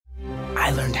I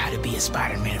learned how to be a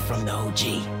Spider-Man from the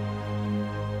OG.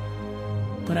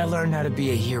 But I learned how to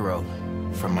be a hero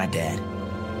from my dad.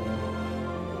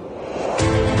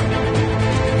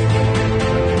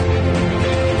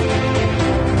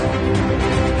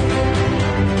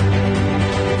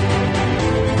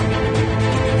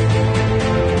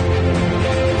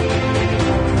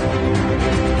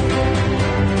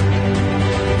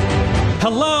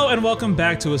 Hello and welcome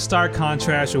back to A Stark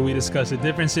Contrast, where we discuss the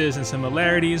differences and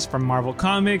similarities from Marvel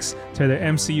Comics to their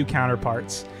MCU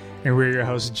counterparts. And we're your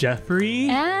hosts, Jeffrey.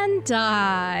 And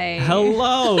I.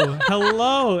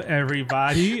 Hello,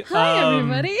 everybody. Hi,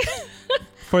 everybody.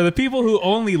 For the people who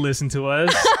only listen to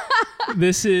us,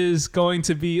 this is going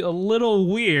to be a little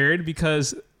weird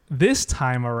because this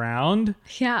time around,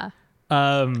 Yeah.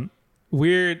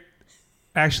 we're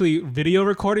actually video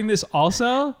recording this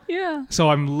also. Yeah. So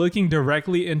I'm looking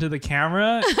directly into the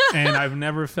camera and I've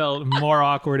never felt more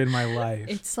awkward in my life.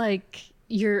 It's like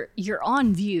you're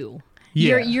on view.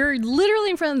 Yeah. You're literally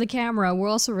in front of the camera. We're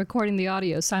also recording the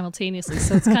audio simultaneously.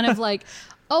 So it's kind of like,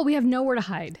 oh, we have nowhere to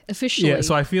hide officially. Yeah,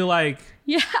 so I feel like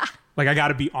Yeah. I got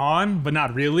to be on, but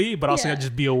not really, but also Yeah. got to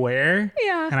just be aware.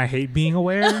 Yeah. And I hate being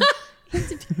aware. You have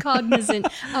to be cognizant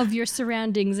of your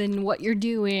surroundings and what you're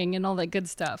doing and all that good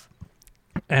stuff.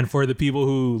 And for the people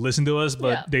who listen to us, but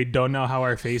Yeah. they don't know how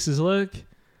our faces look,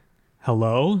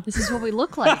 hello. This is what we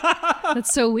look like.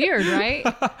 That's so weird, right?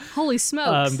 Holy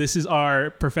smokes. This is our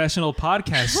professional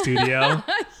podcast studio,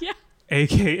 Yeah.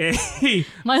 aka,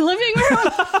 My living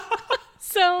room.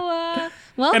 So,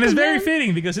 welcome. and it's very in.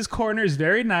 fitting because this corner is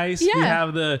very nice. We Yeah.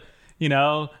 have the,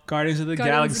 Guardians of the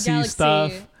Guardians Galaxy of the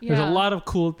stuff. Galaxy. There's a Yeah. lot of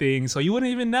cool things, so you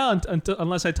wouldn't even know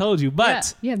unless I told you.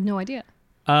 But Yeah, you have no idea.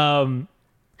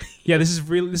 yeah, this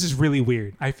is really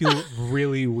weird. I feel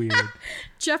really weird.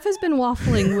 Jeff has been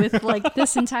waffling with like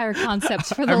this entire concept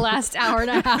for the last hour and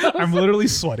a half. I'm literally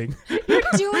sweating. You're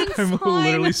doing I'm fine.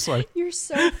 literally sweating. You're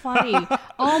so funny.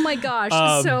 Oh my gosh.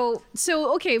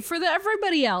 So okay, for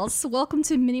everybody else, welcome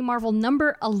to Mini Marvel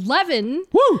number 11,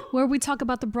 Woo! where we talk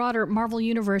about the broader Marvel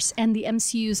universe and the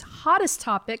MCU's hottest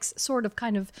topics, sort of.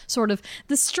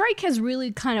 The strike has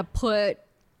really kind of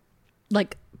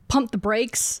pumped the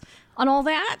brakes on all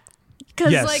that.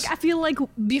 Because Yes. I feel like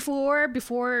before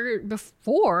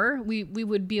we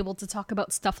would be able to talk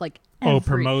about stuff like every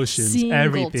promotions, single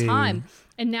everything. time,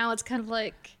 and now it's kind of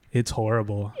like It's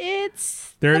horrible.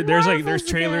 it's There's Marvels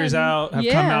trailers again. out have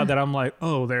come out that I'm like,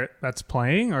 oh, that's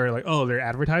playing, or like, oh, they're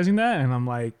advertising that, and I'm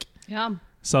like, Yeah,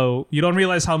 so you don't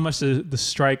realize how much the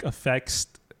strike affects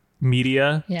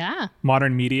media, yeah,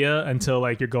 modern media, until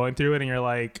like you're going through it and you're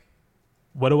like,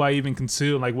 what do I even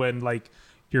consume? Like when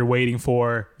you're waiting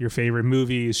for your favorite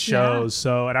movies, shows.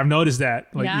 So, and I've noticed that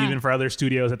Yeah. even for other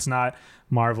studios, it's not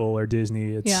Marvel or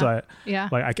Disney. It's Yeah.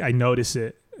 like I notice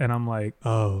it and I'm like,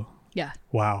 oh, yeah,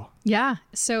 wow. yeah.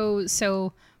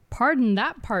 So pardon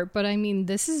that part, but I mean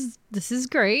this is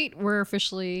great. We're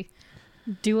officially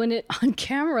doing it on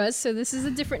camera, so this is a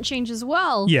different change as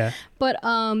well. Yeah. But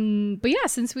yeah,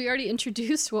 since we already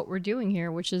introduced what we're doing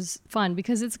here, which is fun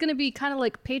because it's going to be kind of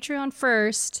like Patreon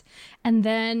first and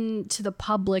then to the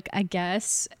public, I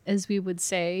guess, as we would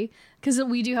say, because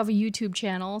we do have a YouTube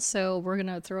channel, so we're going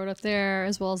to throw it up there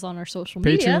as well as on our social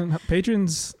media.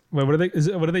 Patrons. What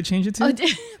do they change it to?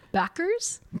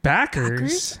 Backers?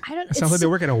 Backers. I don't. It sounds like they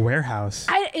work at a warehouse.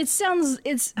 I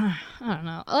don't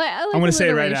know. I'm going to say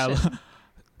it right now.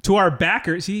 To our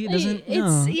backers, he doesn't.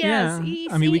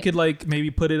 I mean, we could maybe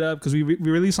put it up because we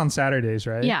release on Saturdays,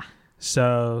 right? Yeah.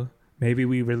 So maybe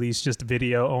we release just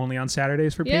video only on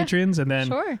Saturdays for Yeah, patrons, and then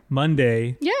sure.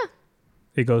 Monday Yeah.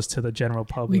 it goes to the general We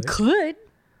public. could.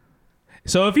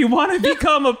 So if you want to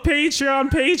become a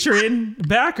patron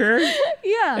backer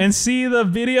Yeah. and see the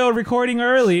video recording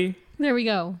early, There we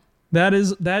go. that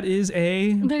is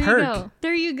a There perk. you go.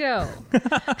 There you go.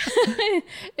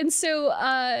 And so,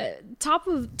 top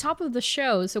of the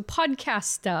show, so podcast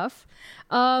stuff.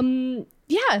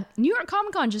 Yeah, New York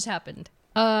Comic Con just happened.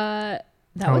 That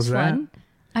How was was that? fun.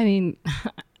 I mean,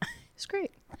 it's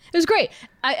great. It was great.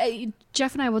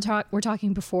 Jeff and I were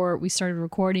talking before we started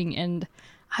recording, and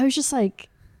I was just like,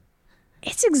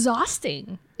 it's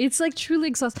exhausting. It's like truly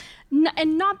exhausting,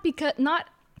 and not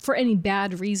for any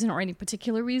bad reason or any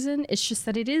particular reason. It's just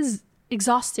that it is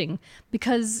exhausting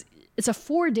because it's a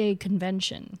 4-day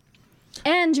convention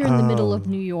and you're in the middle of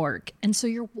New York. And so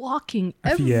you're walking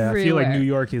everywhere. Yeah, I feel like New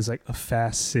York is like a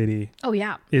fast city. Oh,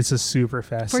 yeah. It's a super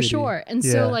fast For city. sure. And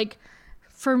Yeah. so like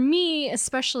for me,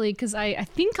 especially because I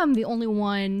think I'm the only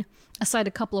one aside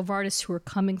a couple of artists who are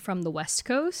coming from the West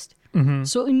Coast. Mm-hmm.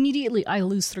 So immediately I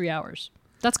lose 3 hours.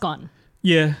 That's gone.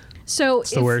 Yeah, So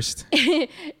it's the worst.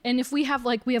 And if we have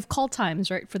call times,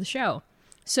 right, for the show.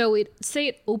 So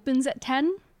it opens at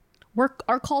 10.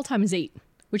 Our call time is 8,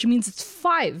 which means it's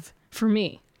 5 for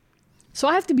me. So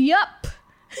I have to be up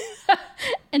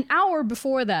an hour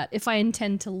before that if I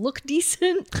intend to look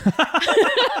decent,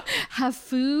 have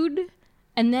food,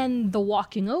 and then the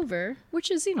walking over,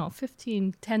 which is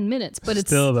 10 minutes, but it's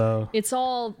still though. It's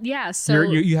all So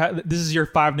you have this is your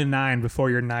 5 to 9 before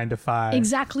your 9 to 5.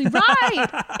 Exactly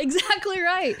right. Exactly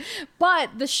right.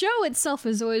 But the show itself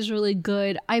is always really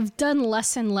good. I've done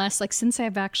less and less, like since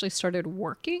I've actually started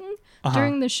working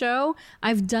during the show,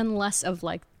 I've done less of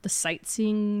like the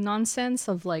sightseeing nonsense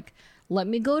of like, let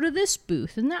me go to this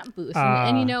booth and that booth.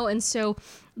 And so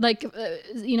like,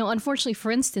 unfortunately,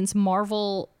 for instance,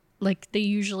 Marvel, like they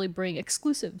usually bring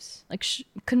exclusives, like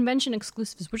convention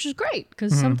exclusives, which is great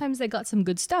because sometimes they got some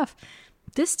good stuff.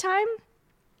 This time,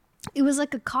 it was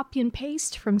like a copy and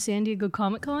paste from San Diego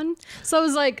Comic-Con. So I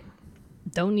was like,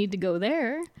 don't need to go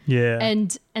there. Yeah.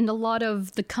 And a lot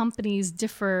of the companies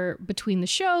differ between the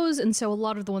shows. And so a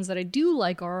lot of the ones that I do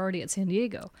like are already at San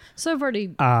Diego. So I've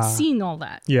already seen all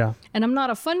that. Yeah. And I'm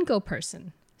not a Funko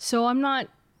person. So I'm not,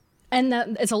 and that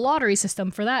it's a lottery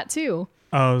system for that too.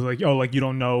 I was like, like you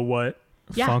don't know what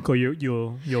Funko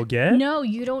you'll get? No,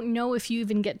 you don't know if you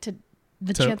even get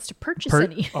the chance to purchase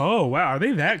any. Oh, wow. Are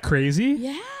they that crazy?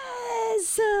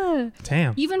 Yes.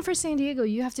 Damn. Even for San Diego,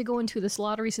 you have to go into this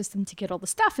lottery system to get all the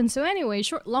stuff. And so anyway,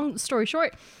 long story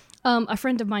short, a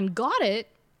friend of mine got it,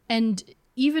 and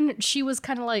even she was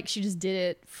kind of like, she just did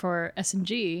it for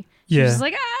S&G. She was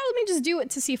like, let me just do it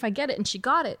to see if I get it. And she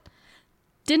got it.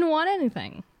 Didn't want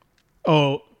anything.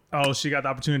 Oh, she got the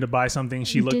opportunity to buy something.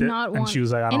 She looked at it and she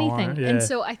was like, I don't want it. Yeah. And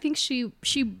so I think she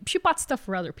bought stuff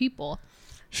for other people.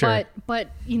 Sure. But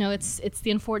it's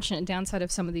the unfortunate downside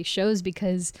of some of these shows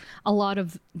because a lot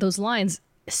of those lines,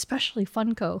 especially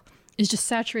Funko, is just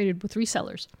saturated with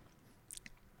resellers.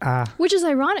 Which is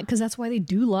ironic because that's why they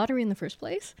do lottery in the first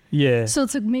place. Yeah. So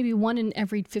it's like maybe 1 in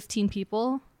every 15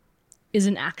 people is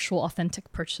an actual authentic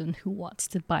person who wants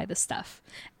to buy the stuff.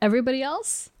 Everybody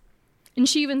else, and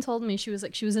she even told me, she was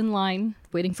in line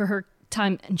waiting for her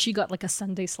time and she got like a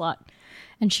Sunday slot.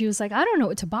 And she was like, I don't know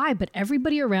what to buy, but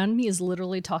everybody around me is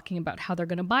literally talking about how they're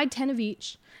going to buy 10 of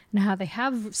each and how they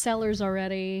have sellers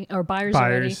already or buyers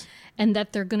already, and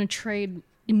that they're going to trade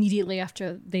immediately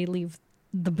after they leave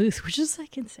the booth, which is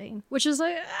like insane. Which is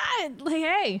like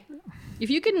hey, if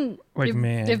you can,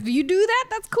 if you do that,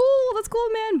 that's cool,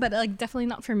 man. But like, definitely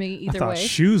not for me either way.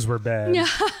 Shoes were bad. Yeah,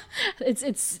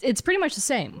 it's pretty much the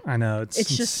same. I know.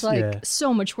 It's just like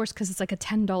so much worse because it's like a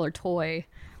 $10 toy.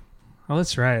 Oh,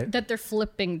 that's right. That they're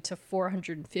flipping to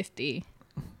 $450.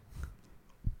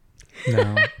 No, it's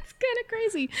kind of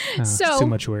crazy. So it's too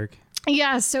much work.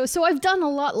 Yeah, so I've done a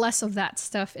lot less of that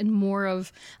stuff and more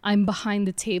of I'm behind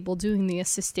the table doing the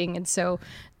assisting. And so,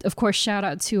 of course, shout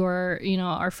out to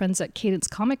our friends at Cadence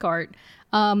Comic Art.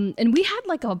 And we had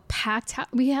like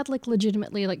we had like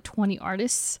legitimately like 20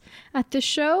 artists at this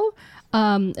show.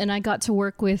 And I got to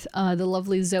work with the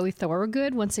lovely Zoe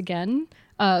Thorogood once again.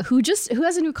 Who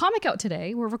has a new comic out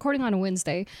today. We're recording on a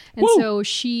Wednesday. And so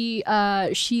she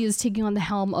is taking on the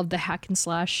helm of the Hack and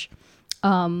Slash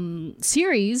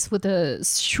series with a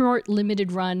short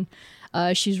limited run.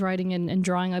 She's writing and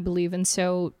drawing, I believe. And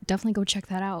so definitely go check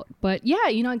that out. But yeah,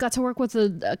 I got to work with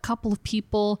a couple of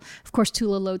people. Of course,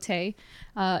 Tula Lote,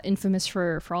 infamous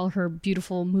for all her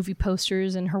beautiful movie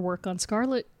posters and her work on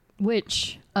Scarlet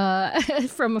Witch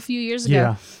from a few years ago.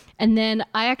 Yeah. And then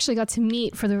I actually got to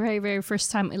meet for the very, very first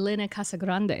time Elena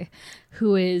Casagrande,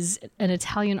 who is an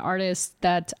Italian artist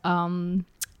that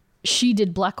she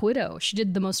did Black Widow. She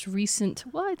did the most recent,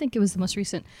 I think it was the most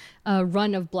recent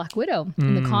run of Black Widow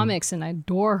in the comics, and I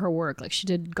adore her work. Like, she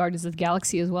did Guardians of the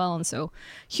Galaxy as well, and so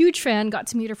huge fan. Got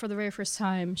to meet her for the very first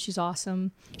time. She's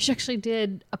awesome. She actually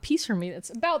did a piece for me that's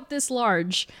about this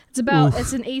large. It's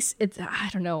I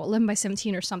don't know, 11 by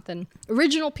 17 or something.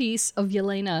 Original piece of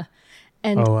Yelena.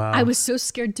 And I was so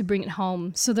scared to bring it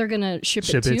home, so they're gonna ship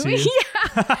it to me.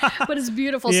 Yeah, but it's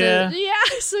beautiful. Yeah.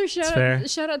 So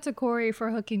shout out to Corey for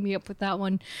hooking me up with that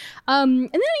one. And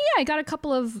then I got a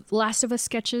couple of Last of Us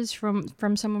sketches from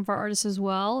some of our artists as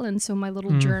well, and so my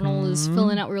little journal is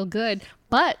filling out real good.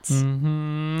 But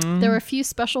there were a few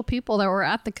special people that were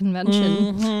at the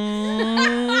convention.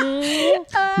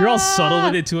 You're all subtle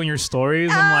with it too in your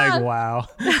stories. I'm like, wow.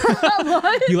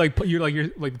 you're like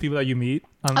the people that you meet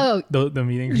on the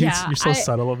meeting. Yeah, you're so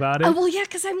subtle about it. Well, yeah,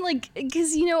 because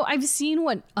I've seen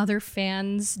what other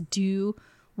fans do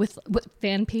with what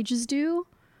fan pages do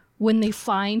when they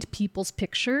find people's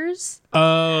pictures.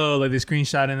 Oh, like they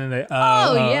screenshot and then they.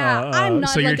 I'm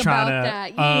not so like you're about trying to,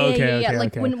 that. Yeah.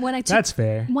 Like okay. when I took That's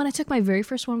fair. When I took my very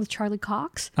first one with Charlie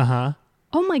Cox.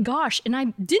 Oh my gosh. And I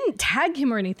didn't tag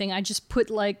him or anything. I just put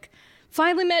like,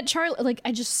 finally met Charlie. Like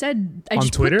I just said, I On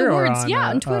just Twitter put the or words. on, Yeah,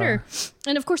 on Twitter.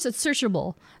 And of course it's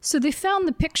searchable. So they found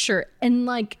the picture and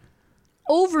like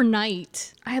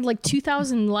overnight I had like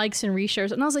 2,000 likes and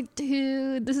reshares. And I was like,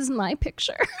 dude, this is my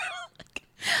picture.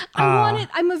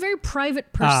 I'm a very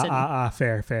private person.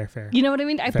 Fair. You know what I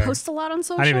mean? I Fair. post a lot on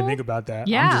social. I didn't even think about that.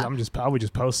 Yeah. I would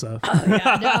just post stuff.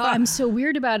 Yeah, no, I'm so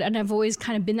weird about it. And I've always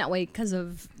kind of been that way because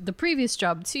of the previous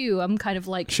job too. I'm kind of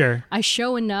like, Sure. I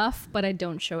show enough, but I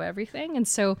don't show everything. And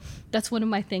so that's one of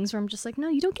my things where I'm just like, no,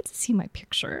 you don't get to see my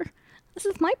picture. This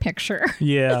is my picture.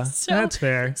 Yeah, So- that's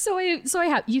fair. So I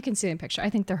have, you can see my picture. I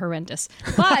think they're horrendous.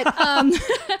 But,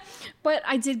 but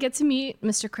I did get to meet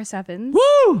Mr. Chris Evans.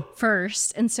 Woo!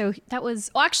 First, and so that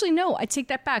was actually no, I take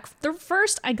that back. The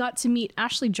first I got to meet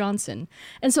Ashley Johnson,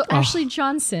 and so Ashley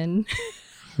Johnson,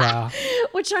 Wow.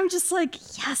 which I'm just like,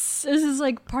 yes, this is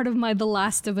like part of my The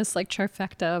Last of Us like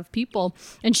trifecta of people,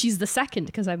 and she's the second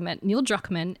because I've met Neil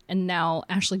Druckmann and now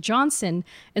Ashley Johnson,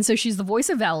 and so she's the voice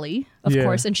of Ellie, of Yeah.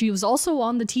 course, and she was also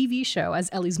on the TV show as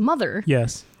Ellie's mother,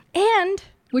 Yes. and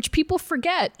which people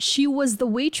forget, she was the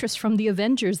waitress from the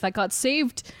Avengers that got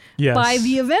saved Yes. by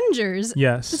the Avengers.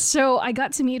 Yes. So I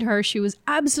got to meet her. She was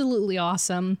absolutely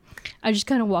awesome. I just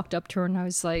kind of walked up to her and I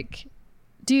was like,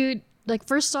 dude, like,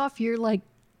 first off, you're like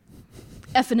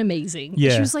effing amazing.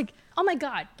 Yeah. She was like, oh my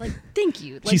God, like, thank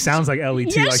you. Like, She sounds like Ellie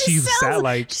too. Yeah, like she she's sounds,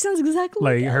 like she sounds exactly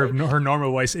like Ellie. her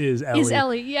normal voice is Ellie. Is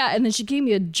Ellie, yeah. And then she gave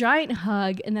me a giant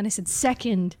hug. And then I said,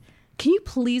 second, can you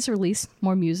please release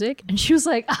more music? And she was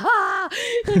like,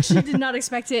 like she did not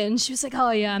expect it. And she was like,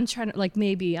 oh yeah, I'm trying to, like,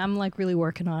 maybe I'm like really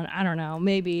working on it. I don't know,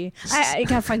 maybe I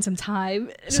gotta find some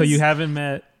time. So you haven't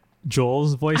met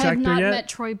Joel's voice I have actor not yet? met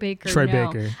Troy Baker. Troy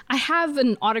no. Baker. I have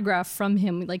an autograph from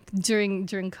him, like during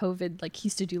COVID. Like he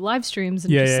used to do live streams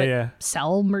and Yeah, just yeah, like yeah.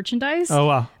 sell merchandise. Oh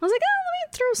wow. I was like, oh,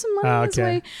 let me throw some money his okay.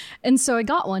 way. And so I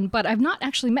got one, but I've not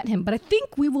actually met him. But I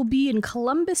think we will be in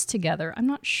Columbus together. I'm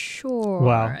not sure.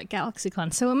 Wow. At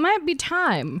GalaxyCon. So it might be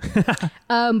time.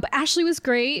 But Ashley was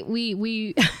great. We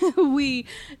we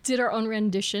did our own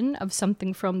rendition of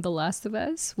something from The Last of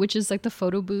Us, which is like the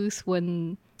photo booth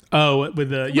when Oh, with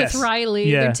the yes. with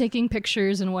Riley. Yeah. They're taking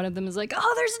pictures, and one of them is like,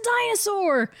 "Oh, there's a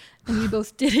dinosaur," and we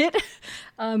both did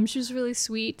it. She was really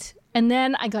sweet. And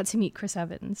then I got to meet Chris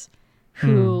Evans,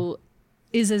 who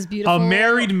is as beautiful. A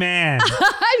married man.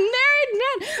 a married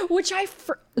man, which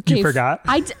okay, You forgot?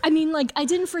 I mean, like, I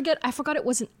didn't forget. I forgot it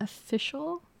wasn't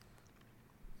official.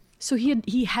 So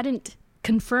he hadn't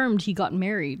confirmed he got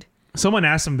married Someone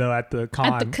asked him though at the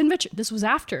con. at the convention. This was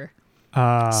after.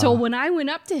 So when I went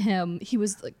up to him, he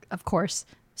was like, of course,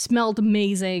 smelled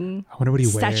amazing. I wonder what he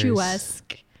wears.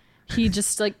 Statuesque. He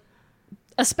just like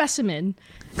a specimen,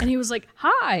 and he was like,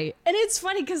 "Hi." And it's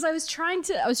funny because I was trying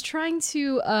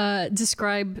to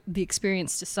describe the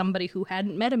experience to somebody who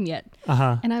hadn't met him yet,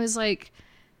 and I was like,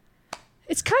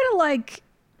 "It's kind of like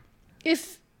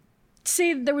if,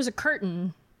 say, there was a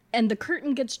curtain, and the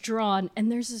curtain gets drawn,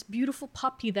 and there's this beautiful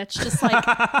puppy that's just like,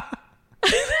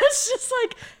 that's just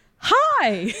like."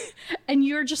 Hi, and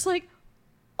you're just like,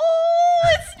 oh,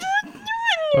 it's not doing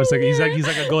I was like, he's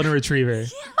like a golden retriever.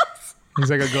 Yes.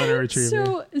 He's like a golden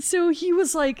retriever. So he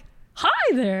was like,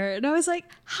 hi there, and I was like,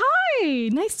 hi,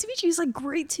 nice to meet you. He's like,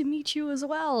 great to meet you as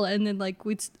well. And then like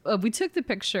we took the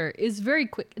picture. It's very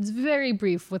quick. It's very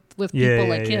brief with people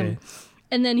like him.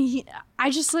 And then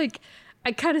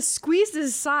I kind of squeezed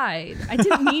his side. I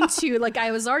didn't mean to. Like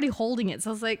I was already holding it, so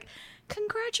I was like,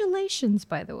 congratulations,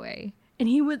 by the way. And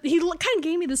he kind of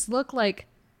gave me this look like,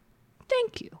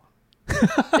 thank you.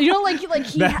 You know, like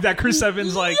he that Chris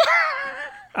Evans, like,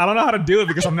 I don't know how to do it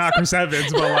because I'm not Chris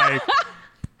Evans, but like,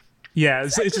 yeah,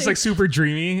 it's just like super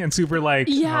dreamy and super like,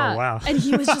 yeah. oh wow. And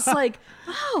he was just like,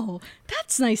 oh,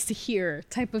 that's nice to hear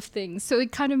type of thing. So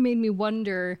it kind of made me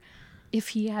wonder if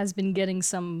he has been getting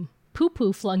some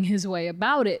poo-poo flung his way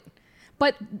about it.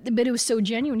 But it was so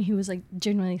genuine. He was like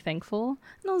genuinely thankful.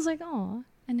 And I was like, oh.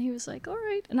 And he was like, all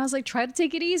right. And I was like, try to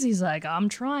take it easy. He's like, I'm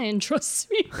trying, trust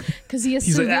me. Because he has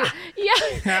He's like, severe,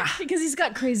 yeah, because he's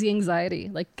got crazy anxiety,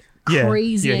 like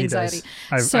crazy anxiety.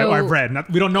 I've read.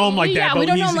 We don't know him like that, but we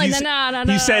don't know him like he's, that.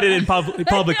 he said it in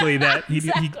publicly that he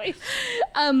exactly.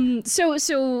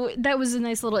 So that was a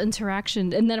nice little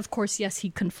interaction. And then, of course, yes,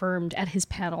 he confirmed at his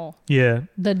panel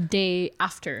the day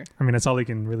after. I mean, that's all he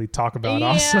can really talk about. Yeah,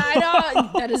 also, I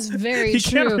know. That is very he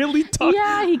true. can't really talk.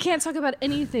 Yeah, he can't talk about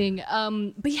anything.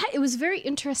 But yeah, it was very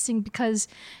interesting because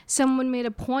someone made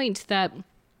a point that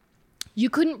you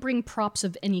couldn't bring props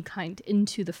of any kind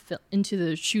into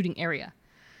the shooting area.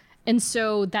 And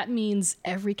so that means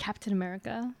every Captain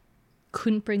America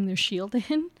couldn't bring their shield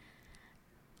in.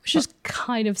 which is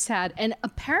kind of sad. And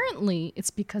apparently it's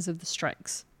because of the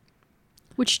strikes,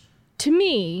 which to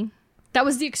me, that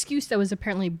was the excuse that was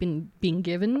apparently being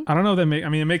given. I don't know if that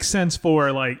it makes sense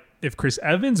for like if Chris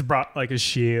Evans brought like a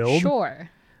shield. Sure.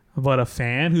 But a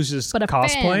fan who's just But a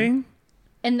cosplaying. fan.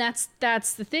 And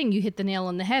that's the thing. You hit the nail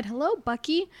on the head. Hello,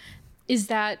 Bucky. Is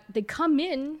that they come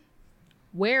in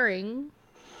wearing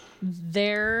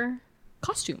their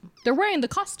costume. They're wearing the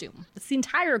costume. It's the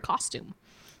entire costume.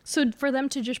 So for them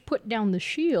to just put down the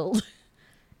shield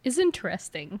is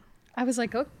interesting. I was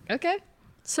like, oh, okay.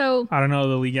 So I don't know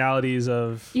the legalities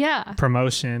of yeah,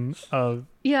 promotion of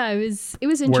it was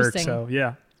work. interesting. So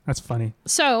yeah, that's funny.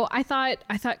 So I thought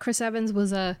Chris Evans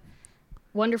was a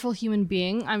wonderful human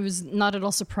being. I was not at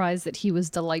all surprised that he was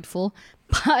delightful.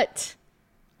 But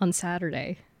on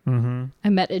Saturday, I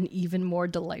met an even more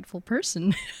delightful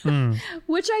person,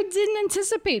 which I didn't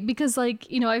anticipate because,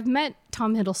 like, you know, I've met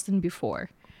Tom Hiddleston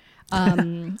before.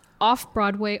 Off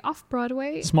Broadway.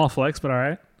 Small flex, but all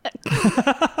right.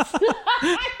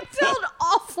 I felt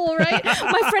awful, right?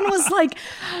 My friend was like,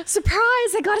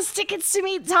 surprise, I got us tickets to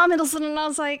meet Tom Hiddleston. And I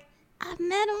was like, I've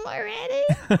met him already.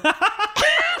 For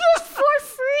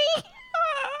free.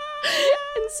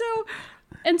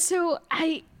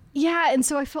 and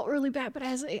so I felt really bad, but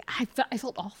I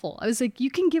felt awful. I was like, you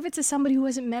can give it to somebody who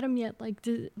hasn't met him yet,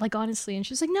 like honestly. And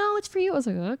she was like, no, it's for you. I was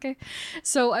like, okay.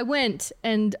 So I went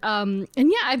and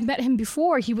yeah, I've met him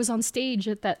before. He was on stage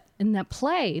in that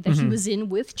play that he was in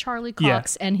with Charlie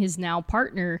Cox and his now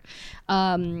partner,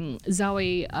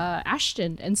 Zoe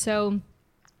Ashton. And so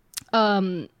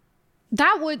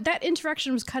that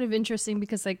interaction was kind of interesting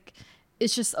because like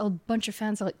it's just a bunch of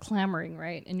fans like clamoring,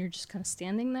 right? And you're just kind of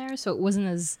standing there. So it wasn't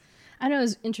as, I know it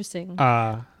was interesting,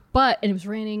 and it was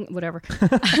raining, whatever.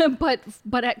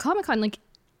 but at Comic-Con, like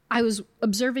I was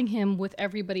observing him with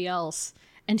everybody else,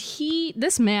 and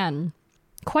this man,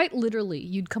 quite literally,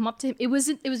 you'd come up to him. It was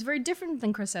very different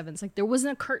than Chris Evans. Like there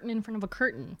wasn't a curtain in front of a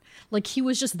curtain. Like he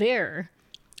was just there.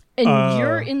 And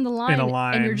you're in the line,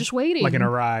 and you're just waiting. Like in a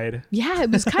ride. Yeah, it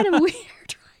was kind of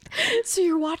weird. So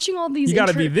you're watching all these. You got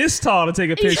to be this tall to take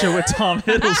a picture with Tom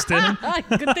Hiddleston.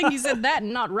 Good thing you said that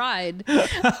and not ride.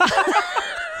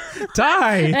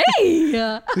 Die. Hey.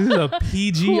 This is a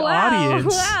PG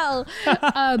audience. Wow.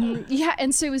 Yeah,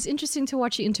 and so it was interesting to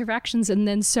watch the interactions. And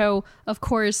then so, of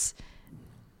course,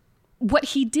 what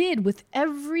he did with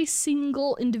every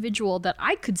single individual that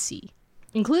I could see,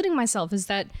 including myself, is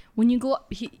that when you go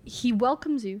up, he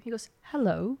welcomes you. He goes,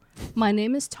 hello, my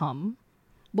name is Tom.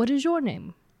 What is your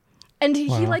name? And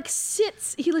he like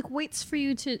sits, he like waits for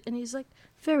you to, and he's like,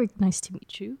 very nice to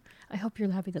meet you. I hope you're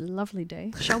having a lovely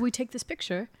day. Shall we take this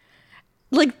picture?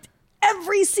 Like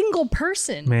every single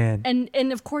person. Man.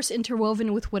 And of course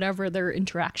interwoven with whatever their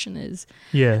interaction is.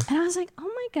 Yeah. And I was like,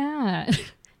 oh my God.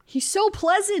 He's so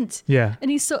pleasant. Yeah.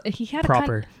 And he had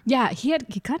proper.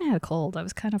 he kind of had a cold. I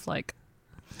was kind of like,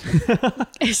 I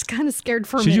was kind of scared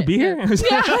for a minute. Should you be here?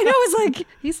 Yeah, I know. I was like,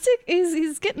 he's sick.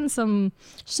 He's getting some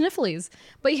snifflies.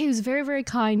 But he was very, very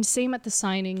kind. Same at the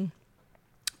signing.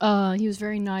 He was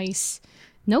very nice.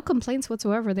 No complaints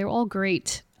whatsoever. They were all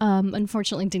great.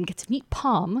 Unfortunately, didn't get to meet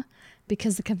Palm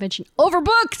because the convention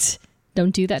overbooked.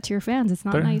 Don't do that to your fans. It's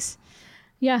not nice.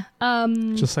 Yeah.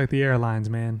 Just like the airlines,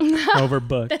 man.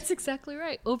 Overbooked. That's exactly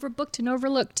right. Overbooked and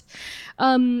overlooked.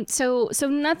 So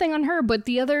nothing on her, but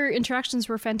the other interactions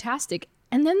were fantastic.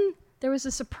 And then there was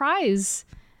a surprise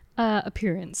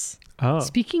appearance. Oh.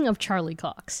 Speaking of Charlie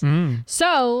Cox.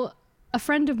 So a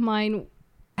friend of mine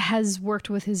has worked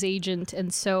with his agent,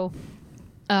 and so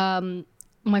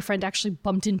my friend actually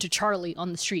bumped into Charlie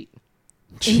on the street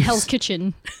in Hell's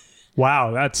Kitchen.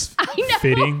 Wow, that's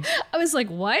fitting. I was like,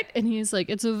 what? And he's like,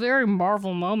 it's a very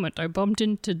Marvel moment. I bumped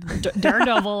into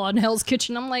Daredevil on Hell's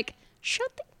Kitchen. I'm like,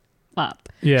 shut the up.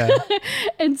 Yeah.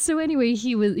 And so anyway,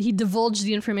 he divulged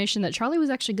the information that Charlie was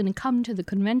actually going to come to the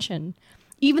convention,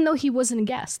 even though he wasn't a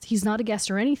guest. He's not a guest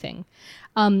or anything.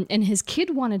 And his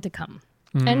kid wanted to come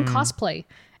and cosplay.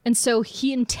 And so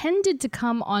he intended to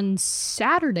come on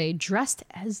Saturday dressed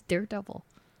as Daredevil.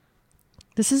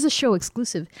 This is a show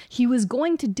exclusive. He was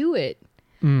going to do it,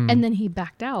 and then he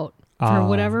backed out. For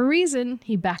whatever reason,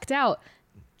 he backed out.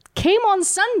 Came on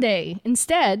Sunday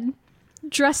instead,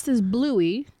 dressed as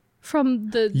Bluey from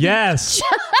the... Yes!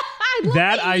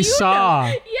 I saw.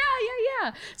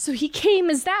 Yeah. So he came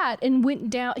as that and went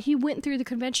down. He went through the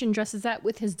convention dressed as that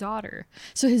with his daughter.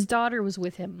 So his daughter was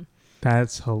with him.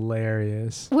 That's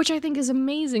hilarious. Which I think is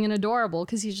amazing and adorable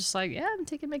because he's just like, yeah, I'm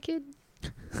taking my kid.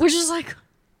 Which is like...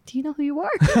 Do you know who you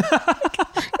are? You're Daredevil.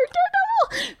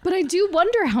 But I do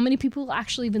wonder how many people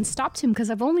actually even stopped him because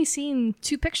I've only seen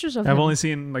 2 pictures of him. I've only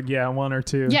seen 1 or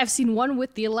 2. Yeah, I've seen one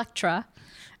with the Elektra,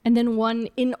 and then one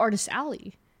in Artist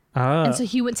Alley. And so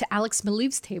he went to Alex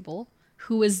Maleev's table,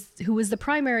 who was the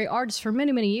primary artist for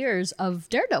many, many years of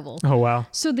Daredevil. Oh, wow.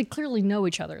 So they clearly know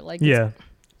each other. Like, Yeah.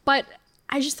 but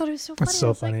I just thought it was so funny. That's so I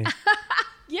was funny. like,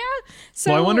 yeah.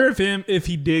 So Well, I wonder if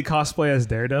he did cosplay as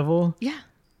Daredevil. Yeah.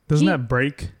 Doesn't He- that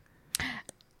break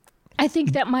I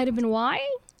think that might have been why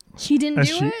he didn't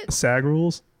do it. SAG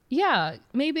rules? Yeah,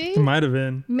 maybe. It might have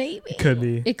been. Maybe. Could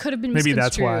be. It could have been Maybe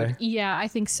that's misconstrued. why. Yeah, I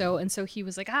think so. And so he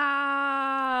was like,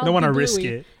 I don't want to risk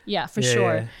it. Yeah, for Yeah,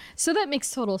 sure. yeah. So that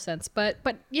makes total sense. But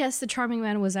yes, the Charming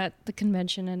Man was at the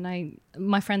convention, and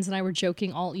my friends and I were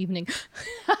joking all evening.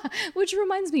 Which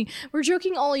reminds me, we're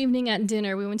joking all evening at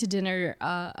dinner. We went to dinner,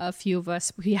 a few of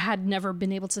us. We had never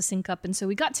been able to sync up, and so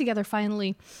we got together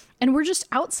finally, and we're just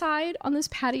outside on this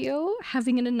patio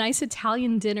having a nice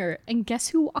Italian dinner. And guess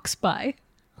who walks by?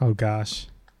 Oh, gosh.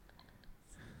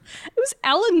 It was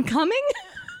Alan Cumming.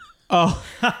 Oh.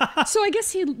 So I guess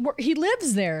he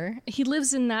lives there. He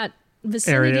lives in that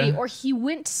vicinity, Area. or he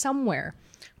went somewhere,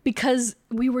 because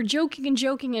we were joking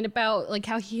and about like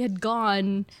how he had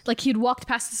gone, like he had walked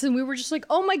past us, and we were just like,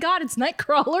 "Oh my God, it's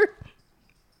Nightcrawler,"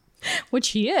 which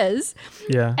he is.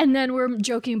 Yeah. And then we're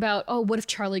joking about, "Oh, what if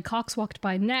Charlie Cox walked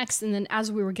by next?" And then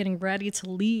as we were getting ready to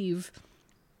leave,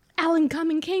 Alan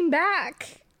Cumming came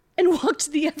back and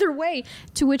walked the other way.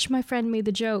 To which my friend made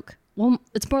the joke, "Well,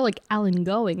 it's more like Alan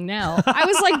going now." I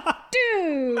was like,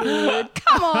 dude,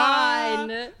 come on.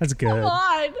 That's good. Come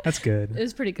on. That's good. It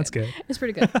was pretty good. That's good. It's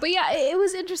pretty good. But yeah, it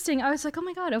was interesting. I was like, oh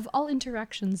my God, of all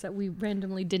interactions that we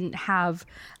randomly didn't have,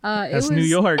 That's New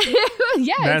York.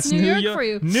 Yeah, That's it's New York for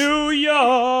you. New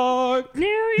York.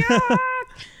 New York.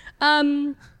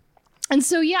 And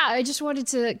so yeah, I just wanted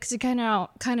to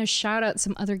kind of shout out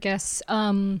some other guests.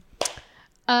 Ben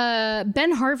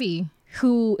Harvey,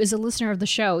 who is a listener of the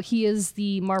show. He is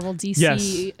the Marvel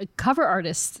DC cover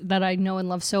artist that I know and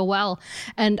love so well.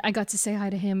 And I got to say hi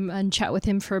to him and chat with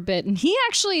him for a bit. And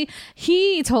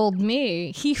he told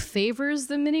me he favors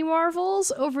the mini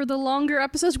Marvels over the longer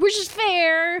episodes, which is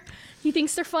fair. He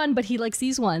thinks they're fun, but he likes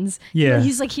these ones. Yeah.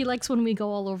 He likes when we go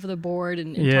all over the board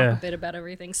and talk a bit about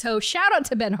everything. So shout out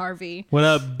to Ben Harvey. What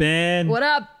up, Ben? What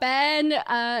up, Ben?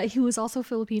 He was also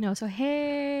Filipino, so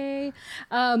hey.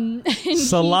 And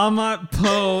Salamat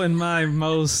po in my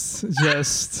most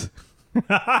just. I'm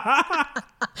not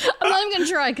even gonna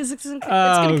try because it's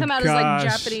gonna come out as like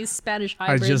gosh. Japanese Spanish I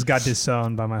hybrid. just got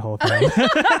disowned by my whole family.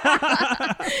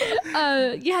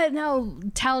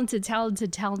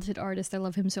 talented artist. I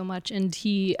love him so much, and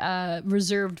he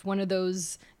reserved one of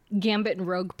those Gambit and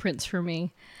Rogue prints for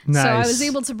me. Nice. So I was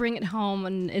able to bring it home,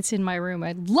 and it's in my room.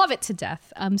 I love it to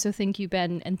death. So thank you,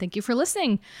 Ben, and thank you for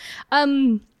listening.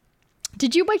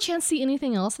 Did you by chance see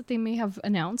anything else that they may have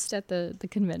announced at the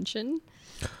convention?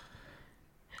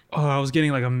 Oh, I was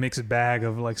getting like a mixed bag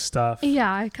of like stuff. Yeah,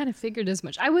 I kind of figured as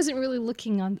much. I wasn't really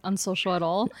looking on social at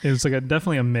all. It was like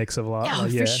definitely a mix of a lot.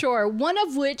 Yeah, for sure. One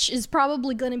of which is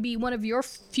probably going to be one of your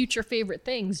future favorite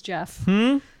things, Jeff.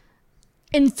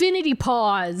 Infinity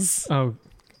Paws. Oh,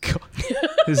 God.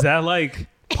 Is that like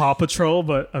Paw Patrol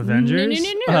but Avengers?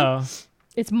 No. Oh.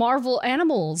 It's Marvel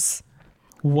Animals.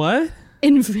 What?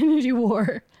 Infinity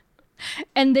War.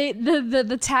 And the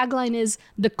tagline is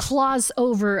the claws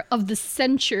over of the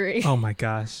century. Oh my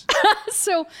gosh.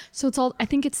 So it's all, I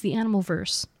think it's the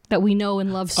Animalverse that we know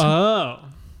and love so. Oh.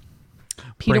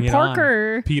 Peter Bring it on.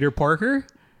 Parker, Peter Parker?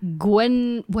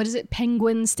 Gwen, what is it?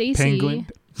 Penguin Stacy. Penguin?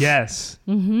 Yes.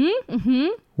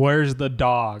 Where's the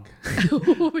dog?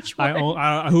 Which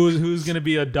one? Who's gonna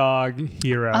be a dog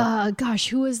hero? Gosh,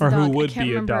 who is the or dog? who I would can't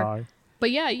be remember. a dog?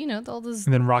 But yeah, you know, all those.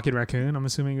 And then Rocket Raccoon, I'm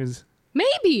assuming is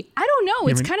Maybe. I don't know.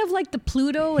 It's mean, kind of like the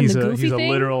Pluto and the Goofy he's a thing.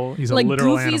 literal he's a like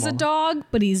literal Goofy's animal. a dog,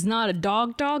 but he's not a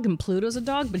dog, and Pluto's a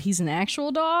dog, but he's an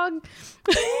actual dog.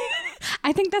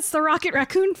 I think that's the Rocket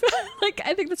Raccoon.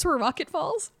 I think that's where Rocket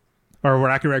falls. Or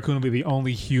Rocket Raccoon will be the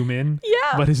only human.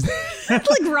 Yeah. But his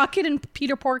Like Rocket and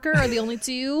Peter Parker are the only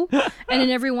two, and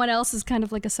then everyone else is kind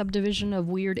of like a subdivision of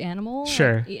weird animal.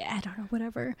 Sure. Yeah, I don't know,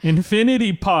 whatever.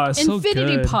 Infinity Paws.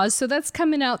 Infinity so good. Paws. So that's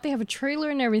coming out. They have a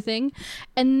trailer and everything.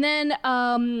 And then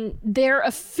they're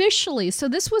officially, so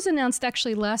this was announced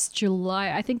actually last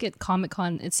July, I think at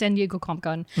Comic-Con, at San Diego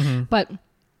Comic-Con. But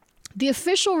the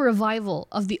official revival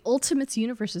of the Ultimates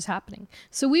universe is happening.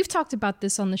 So we've talked about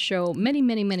this on the show many,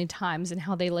 many, many times and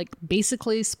how they like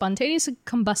basically spontaneously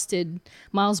combusted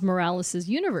Miles Morales'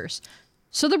 universe.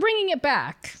 So they're bringing it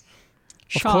back.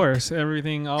 Of Shock. course,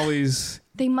 everything always.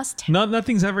 They must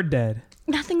Nothing's ever dead.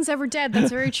 Nothing's ever dead.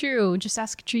 That's very true. Just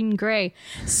ask Jean Grey.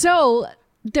 So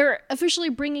they're officially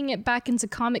bringing it back into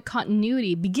comic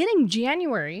continuity beginning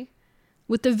January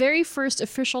with the very first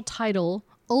official title,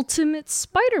 Ultimate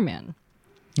Spider-Man.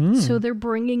 So they're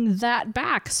bringing that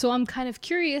back. So I'm kind of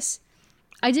curious.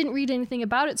 I didn't read anything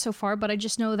about it so far, but I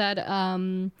just know that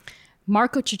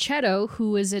Marco Cicchetto,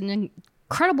 who is an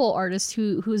incredible artist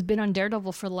who has been on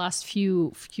Daredevil for the last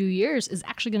few years, is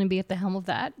actually going to be at the helm of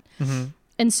that.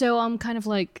 And so I'm kind of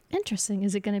like, interesting.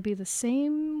 Is it going to be the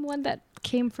same one that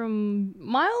came from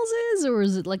Miles's, or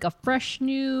is it like a fresh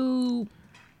new?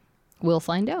 We'll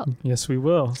find out. Yes, we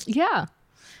will. Yeah.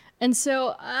 And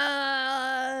so,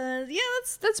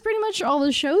 that's pretty much all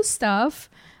the show stuff.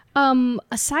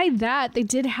 Aside that, they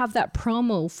did have that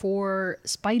promo for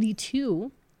Spidey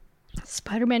 2,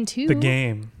 Spider-Man 2. The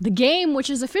game, which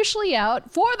is officially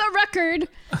out for the record.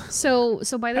 So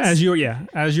by this, as you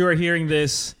are hearing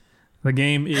this, the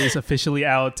game is officially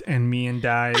out, and me and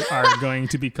Di are going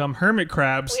to become hermit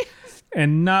crabs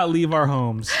and not leave our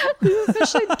homes. we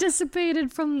officially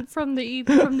dissipated from the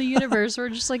universe. We're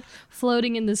just like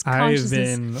floating in this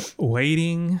consciousness. I've been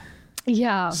waiting.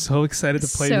 Yeah. So excited to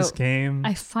play this game.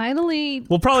 I finally.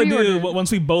 We'll probably pre-ordered. do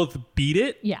once we both beat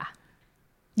it. Yeah.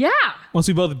 Yeah. Once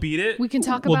we both beat it, We can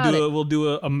talk about it. We'll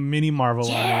do a mini Marvel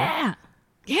on it. Yeah.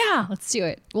 Yeah. Let's do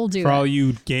it. We'll do For it. all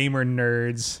you gamer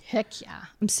nerds. Heck yeah.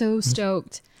 I'm so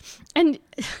stoked. And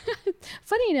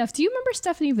funny enough, do you remember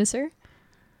Stephanie Visser?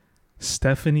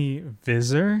 Stephanie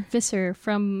Visser? Visser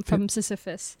from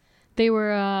Sisyphus. They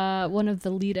were one of the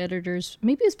lead editors.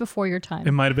 Maybe it was before your time.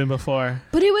 It might have been before.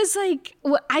 But it was like,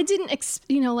 I didn't,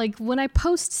 like when I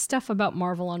post stuff about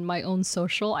Marvel on my own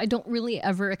social, I don't really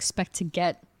ever expect to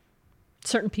get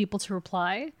certain people to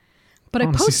reply. But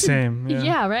Honestly, I posted, same,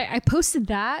 yeah. Right. I posted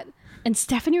that, and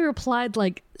Stephanie replied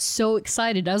like so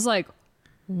excited. I was like,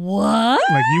 what?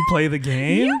 Like, you play the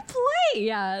game? You play,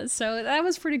 yeah. So that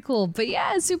was pretty cool. But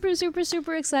yeah, super, super,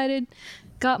 super excited.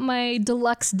 Got my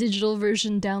deluxe digital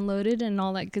version downloaded and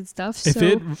all that good stuff.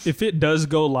 If it does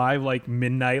go live like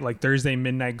midnight, like Thursday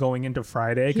midnight going into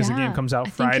Friday, because the game comes out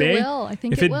Friday. I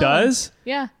think if it will. does,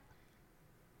 yeah.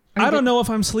 I don't know if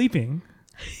I'm sleeping.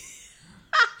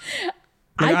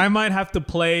 Like, I might have to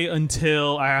play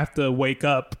until I have to wake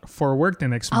up for work the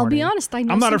next morning. I'll be honest.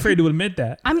 I'm not afraid to admit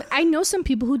that. I know some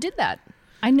people who did that.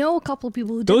 I know a couple of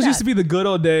people who did Those that. used to be the good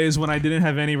old days when I didn't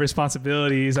have any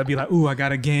responsibilities. I'd be like, ooh, I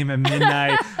got a game at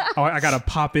midnight. I got to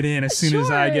pop it in as soon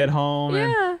as I get home.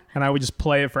 Yeah. And I would just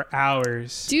play it for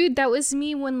hours. Dude, that was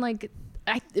me when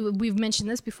we've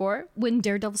mentioned this before. When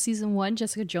Daredevil season 1,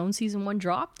 Jessica Jones season 1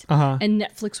 dropped. And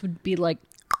Netflix would be like,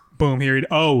 boom, here it.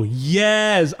 Oh,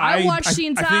 yes. I watched the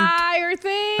entire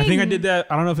thing. I think I did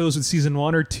that. I don't know if it was with season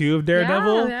 1 or 2 of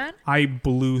Daredevil. Yeah. I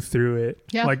blew through it.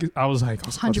 Yeah. Like, I was like,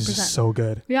 oh, this is so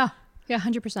good. Yeah. Yeah,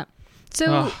 100%.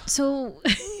 So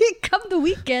come the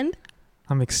weekend.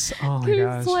 I'm excited. Oh, my You're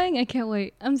gosh. playing. I can't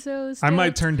wait. I'm so stoked. I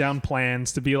might turn down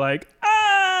plans to be like,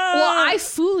 Well, I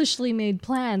foolishly made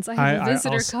plans. I have a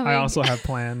visitor coming. I also have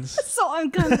plans. So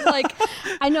I'm kind of like,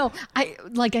 I know.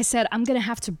 Like I said, I'm going to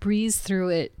have to breeze through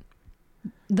it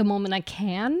the moment I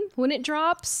can when it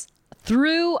drops.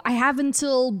 I have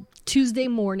until Tuesday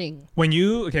morning. When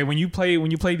you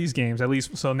play these games, at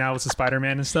least, so now it's the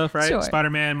Spider-Man and stuff, right? Sure.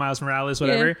 Spider-Man, Miles Morales,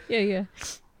 whatever. Yeah.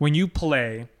 When you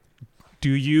play, do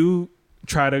you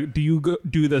go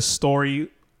do the story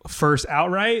first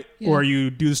outright, or you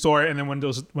do the story and then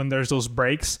when there's those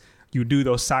breaks, you do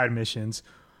those side missions?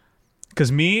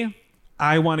 Because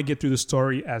I want to get through the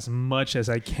story as much as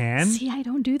I can. See, I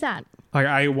don't do that. Like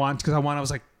I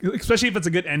was like, especially if it's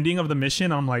a good ending of the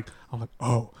mission, I'm like,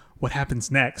 oh, what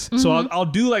happens next? Mm-hmm. So I'll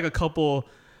do like a couple,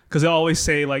 because they always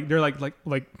say like, they're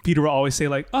like Peter will always say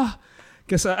like,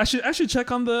 guess I should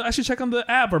check on the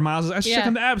app, or Miles, I should check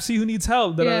on the app, see who needs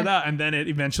help, and then it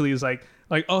eventually is like,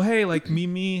 oh hey, like meet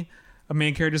me, a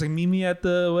main character's like, meet me at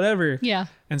the whatever. Yeah.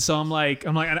 And so I'm like,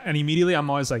 and immediately I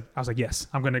was like, yes,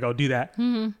 I'm gonna go do that.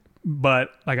 Mm-hmm.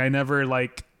 But like I never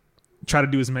like try to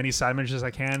do as many side missions as I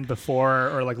can before,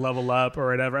 or like level up or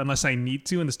whatever, unless I need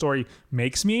to and the story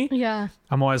makes me. Yeah.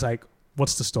 I'm always like,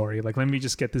 what's the story? Like, let me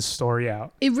just get this story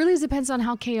out. It really depends on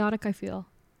how chaotic I feel.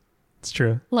 It's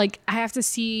true. Like I have to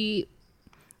see,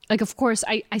 like, of course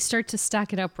I start to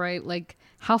stack it up, right? Like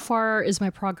how far is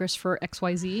my progress for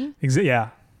XYZ?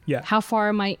 Yeah. How far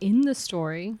am I in the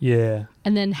story? Yeah.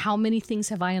 And then how many things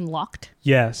have I unlocked?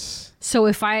 Yes. So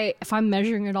if I'm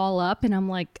measuring it all up and I'm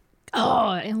like, oh,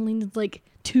 I only need like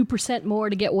 2% more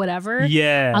to get whatever.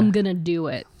 Yeah. I'm going to do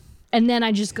it. And then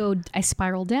I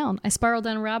spiral down. I spiral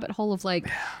down a rabbit hole of like,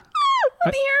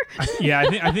 I'm here.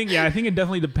 I think it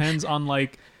definitely depends on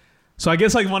like, so I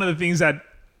guess like one of the things that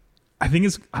I think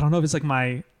is, I don't know if it's like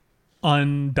my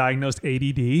undiagnosed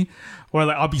ADD, or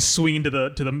like I'll be swinging to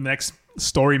the next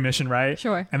story mission, right?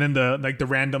 Sure. And then the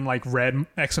random like red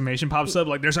exclamation pops up,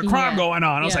 like there's a crime Yeah. going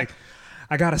on. I was Yeah. like,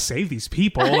 I gotta save these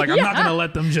people. Like I'm not gonna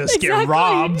let them just Exactly. get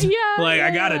robbed. Yeah, like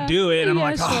I gotta yeah. do it. And I'm Yeah,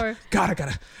 like, oh sure. God, I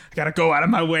gotta go out of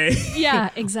my way. Yeah,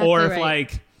 exactly. Or if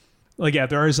right. like yeah,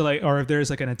 there is like, or if there's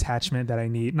like an attachment that I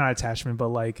need, not attachment, but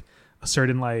like a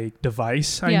certain like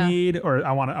device I Yeah. need, or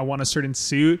I want a certain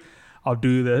suit. I'll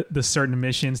do the certain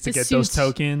missions to The get those suits.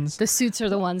 tokens. The suits are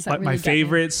the ones that Like really my get me.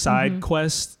 favorite side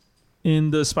quests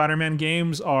in the Spider-Man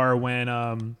games are when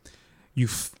when you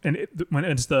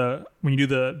do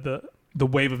the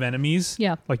wave of enemies.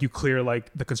 Yeah. Like you clear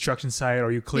like the construction site,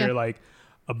 or you clear Yeah. like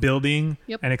a building,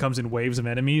 Yep. and it comes in waves of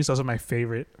enemies. Those are my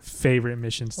favorite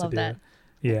missions Love to do. that.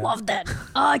 Yeah. Love that.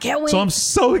 Oh, I can't wait. So I'm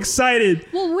so excited.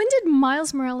 Well, when did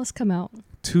Miles Morales come out?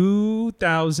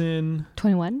 2000.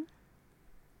 21?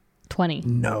 20.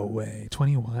 No way.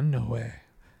 21. No way.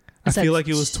 Is I feel that- like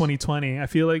it was 2020. I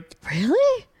feel like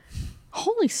Really?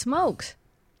 Holy smokes.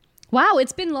 Wow,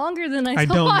 it's been longer than I I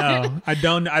thought.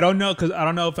 don't know. I don't know, because I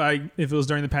don't know if it was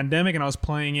during the pandemic and I was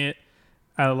playing it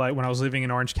like when I was living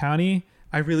in Orange County.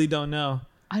 I really don't know.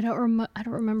 I don't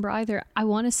remember either. I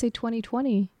want to say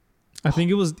 2020. I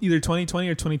think it was either 2020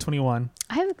 or 2021.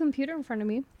 I have a computer in front of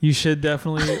me. You should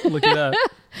definitely look it up.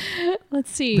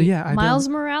 Let's see. But yeah, I Miles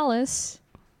Morales.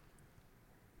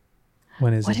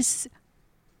 When is What it? is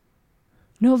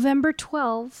November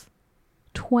 12,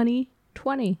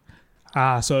 2020.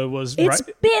 So it was It's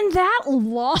right. been that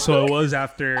long. So it was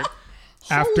after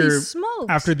Holy smokes.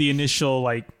 after the initial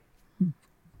like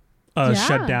Yeah.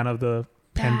 shutdown of the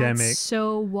pandemic. That's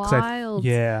so 'Cause wild.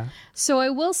 yeah. So I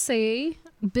will say,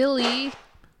 Billy,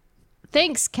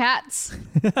 thanks, cats.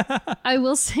 I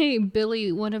will say,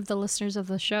 Billy, one of the listeners of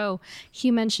the show, he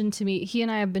mentioned to me, he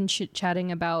and I have been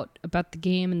chit-chatting about the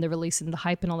game and the release and the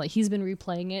hype and all that. He's been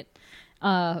replaying it,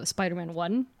 Spider-Man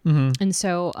 1. And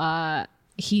so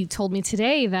he told me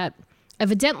today that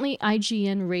evidently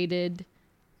IGN rated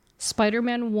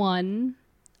Spider-Man 1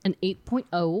 an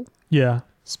 8.0, Yeah.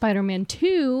 Spider-Man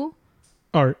 2...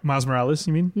 Or Miles Morales,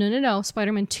 you mean? No.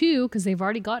 Spider-Man 2, because they've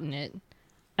already gotten it.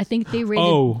 I think they rated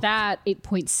Oh. that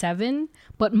 8.7,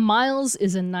 but Miles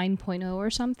is a 9.0 or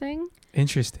something.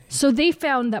 Interesting. So they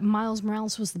found that Miles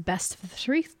Morales was the best of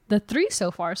the three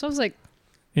so far. So I was like,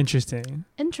 Interesting.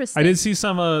 interesting. I did see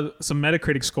some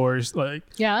Metacritic scores. Like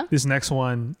Yeah. this next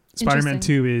one, Spider-Man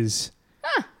Interesting. 2 is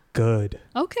good.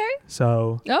 Okay.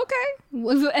 So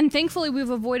And thankfully, we've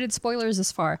avoided spoilers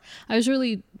this far. I was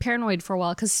really paranoid for a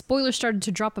while because spoilers started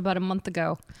to drop about a month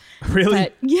ago. really,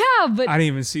 But yeah, but I didn't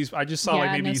even see. I just saw like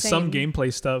Yeah, maybe no, some same.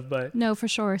 gameplay stuff, but no, for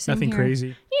sure. Same nothing here.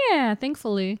 crazy. Yeah,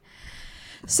 thankfully.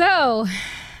 So,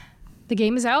 the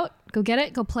game is out. Go get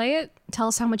it. Go play it. Tell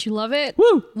us how much you love it.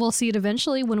 Woo! We'll see it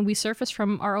eventually when we surface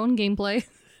from our own gameplay.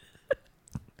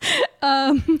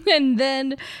 And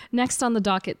then next on the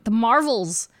docket, the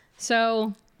Marvels.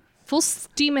 So, full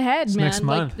steam ahead, man. next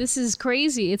month. Like this is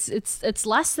crazy. It's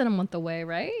less than a month away,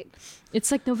 right?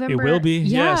 It's like November. It will be.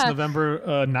 Yeah. Yes, November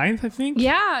 9th, I think.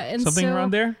 Yeah, and Something so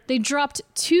around there? They dropped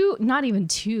not even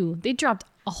two. They dropped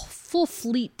a full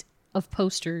fleet of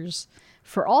posters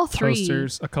for all three.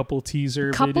 Posters, a couple of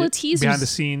behind teasers. the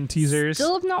scene teasers.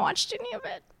 Still have not watched any of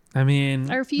it. I mean,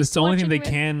 I refuse it's to the only watch thing they any of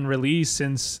it. can release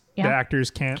since Yeah. the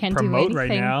actors can't Can't promote do right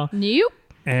anything. now. Nope.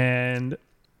 And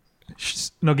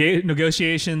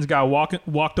negotiations got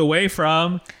walked away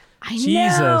from. I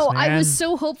Jesus, know. I man. was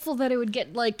so hopeful that it would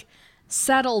get like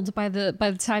settled by the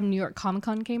time New York Comic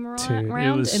Con came around, Dude,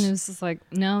 it was- and it was just like,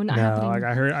 no, not No, happening. like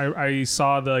I heard, I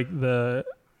saw the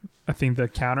I think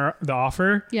the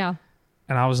offer, Yeah.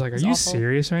 and I was like, "Are It's you awful.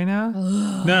 serious right now?"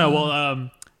 No,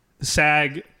 well,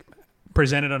 SAG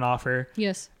presented an offer,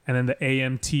 Yes. and then the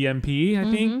AMTMP,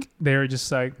 I think they were just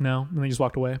like, "No," and they just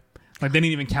walked away. Like they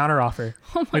didn't even counter offer.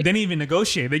 Like they didn't even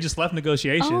negotiate. They just left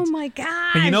negotiations. Oh my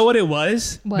god. And you know what it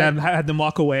was What? that had them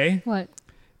walk away? What?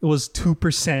 It was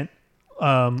 2%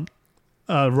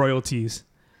 royalties.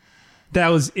 That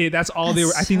was it. That's all they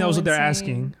were. I think that was what they're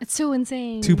asking. It's so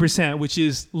insane. 2%, which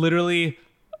is literally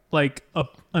like a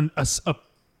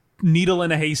needle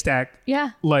in a haystack,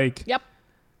 Yeah. like Yep.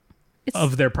 It's,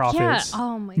 of their profits. Yeah.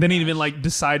 Oh my. They didn't even like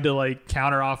decide to like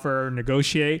counter offer or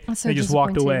negotiate. That's so They just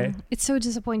walked away. disappointing. It's so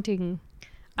disappointing.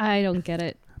 I don't get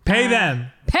it. Pay them,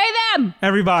 Pay them.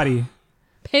 everybody.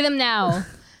 Pay them now.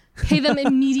 Pay them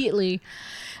immediately.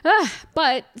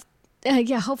 But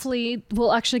yeah, hopefully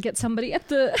we'll actually get somebody at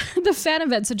the fan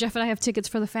event. So Jeff and I have tickets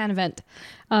for the fan event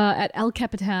at El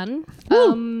Capitan.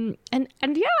 And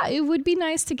yeah, it would be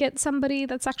nice to get somebody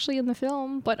that's actually in the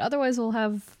film. But otherwise, we'll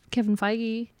have Kevin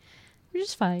Feige which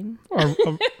is fine. Or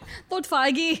Lord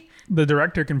Feige. the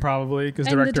director can probably, because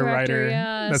And the director, director, writer.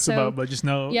 yeah, That's so- about, but just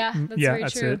no. Yeah, that's very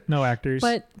that's true. it. No actors.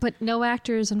 But no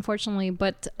actors, unfortunately.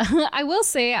 But I will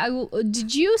say,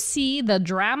 did you see the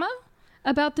drama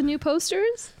about the new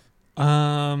posters?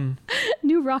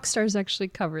 New Rockstars actually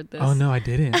covered this. Oh no, I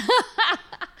didn't.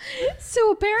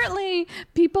 So apparently,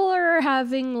 people are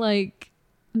having like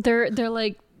they're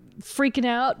like freaking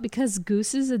out because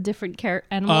Goose is a different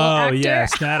animal actor. Oh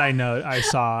yes, that I know. I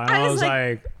saw. And I I was was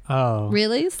like, oh,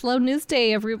 Really? Slow news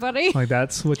day, everybody. like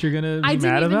that's what you're gonna be I mad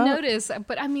didn't even about? notice,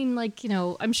 but I mean, like,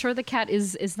 I'm sure the cat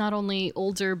is not only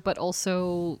older but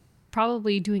also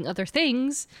probably doing other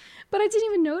things. But I didn't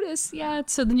even notice. Yeah,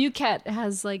 so the new cat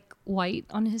has like white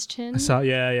on his chin. I saw.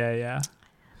 Yeah.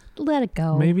 Let it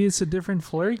go. Maybe it's a different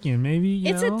Flurkin. Maybe you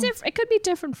It's know? a different. It could be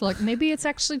different Flick. Maybe it's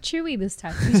actually Chewy this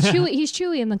time. He's Chewy. He's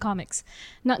Chewy in the comics,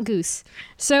 not Goose.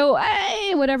 So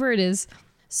whatever it is.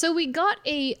 So we got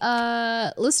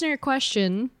a listener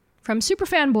question from Super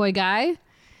Fanboy Guy.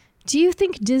 Do you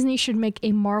think Disney should make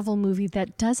a Marvel movie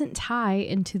that doesn't tie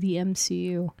into the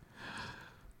MCU?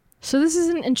 So this is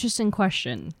an interesting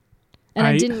question, and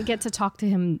I didn't get to talk to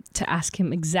him to ask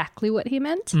him exactly what he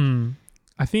meant.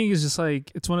 I think it's just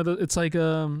like it's one of the. It's like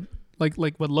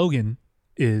what Logan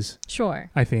is. Sure,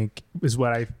 I think is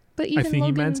what I but even think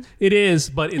Logan he meant. It is,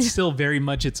 but it's still very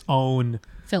much its own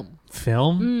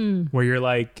film. where you're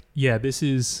like, yeah, this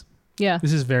is Yeah,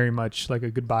 very much like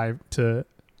a goodbye to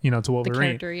to the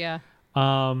Wolverine. character. Yeah,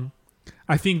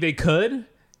 I think they could.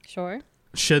 sure.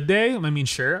 Should they? I mean,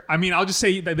 sure. I mean, I'll just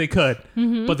say that they could,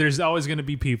 but there's always going to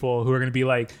be people who are going to be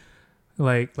like,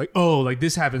 oh, like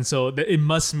this happened, so it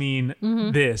must mean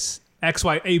this. X,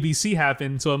 Y, A, B, C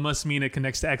happened, so it must mean it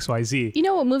connects to X, Y, Z. You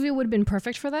know what movie would have been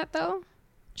perfect for that though?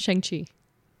 Shang-Chi.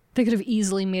 They could have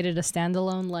easily made it a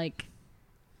standalone, like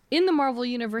in the Marvel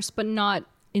universe, but not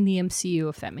in the MCU,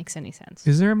 if that makes any sense.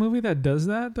 Is there a movie that does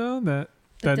that though? That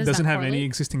does doesn't that have any poorly?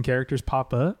 existing characters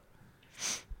pop up?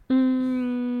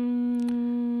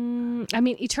 I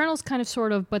mean, Eternals kind of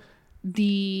sort of, but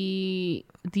the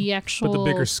actual But the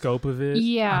bigger scope of it.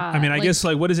 Yeah, I mean, I like guess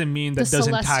like what does it mean that the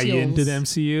doesn't tie into the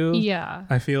Celestials. MCU? Yeah.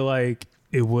 I feel like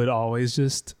it would always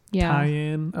just Yeah. tie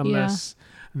in unless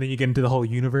and then you get into the whole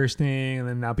universe thing, and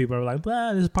then now people are like,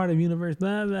 blah, this is part of universe,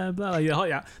 blah, blah, blah. Like, oh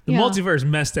yeah. The Yeah. multiverse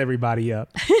messed everybody up.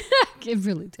 It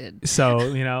really did.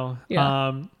 So,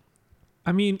 Yeah.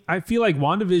 I mean, I feel like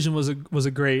WandaVision was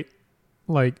a great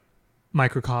like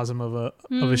microcosm of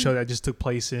a show that just took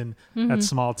place in that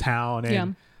small town,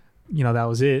 and that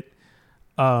was it.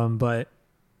 But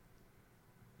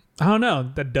I don't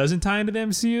know, that doesn't tie into the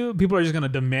MCU. People are just gonna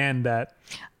demand that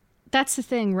That's the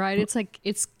thing, right? It's like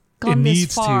it's it gone needs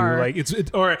this far. to, like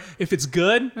or if it's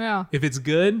good, Yeah.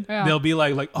 they'll be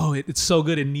like, oh, it's so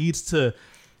good, it needs to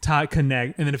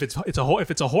connect. And then if it's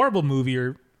a horrible movie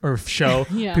or show,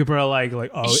 Yeah. people are like, oh,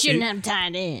 have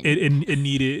tied in. it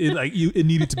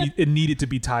needed to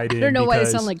be tied in. I don't know why I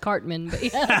because- sound like Cartman, but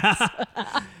yes.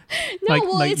 No,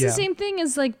 it's the yeah. same thing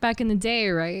as like back in the day,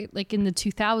 right? Like in the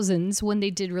 2000s when they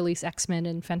did release X-Men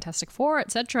and Fantastic Four,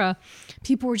 etc.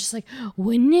 People were just like,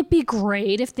 wouldn't it be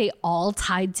great if they all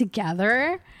tied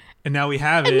together? And now we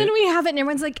have And it. then we have it and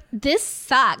everyone's like, this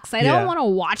sucks. I Yeah. don't want to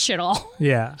watch it all.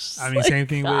 Yeah, I mean, like, same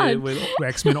thing God. with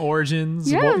X-Men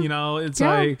Origins. Yeah. Well, it's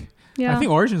Yeah. like Yeah. I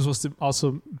think Origins was to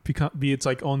also be its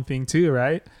like own thing too,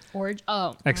 right?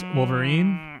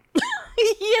 Wolverine.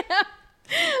 Yeah.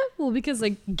 Well, because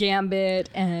like Gambit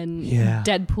and Yeah.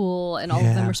 Deadpool and all of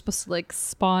them Yeah. were supposed to like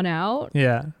spawn out,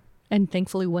 Yeah, and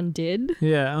thankfully one did.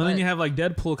 yeah. And then But- you have like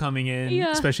Deadpool coming in,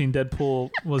 Yeah. especially in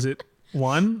Deadpool. Was it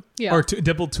 1 Yeah. or 2?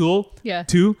 Deadpool 2? Yeah.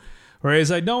 2. Where he's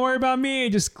like, "Don't worry about me,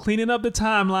 just cleaning up the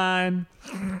timeline."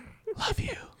 Love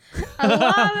you. I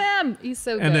love him. He's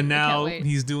so good. And then I can't now wait.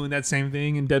 he's doing that same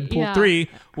thing in Deadpool Yeah. 3,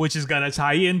 which is gonna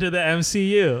tie into the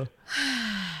MCU.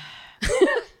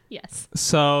 Yes.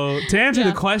 So to answer Yeah.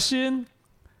 the question,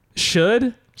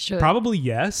 should probably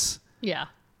yes. Yeah.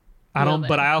 I Will don't, they?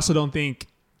 but I also don't think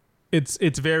it's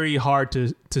very hard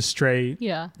to stray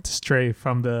Yeah.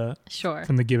 from the Sure.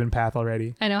 given path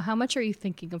already. I know. How much are you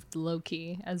thinking of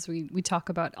Loki as we talk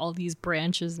about all these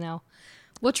branches now,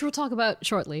 which we'll talk about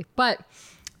shortly. But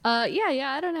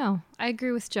yeah, I don't know. I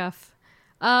agree with Jeff.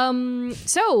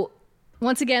 So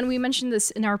once again, we mentioned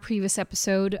this in our previous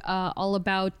episode, all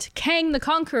about Kang the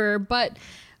Conqueror, but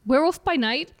Werewolf by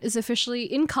Night is officially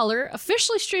in color,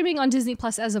 officially streaming on Disney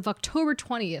Plus as of October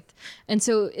 20th. And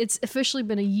so it's officially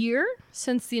been a year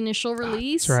since the initial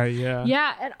release. That's right. Yeah.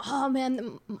 Yeah, and oh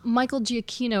man, Michael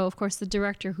Giacchino, of course, the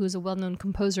director, who's a well-known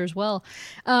composer as well.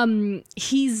 They're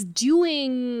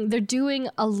doing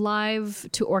a live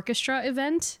to orchestra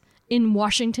event in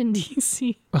Washington,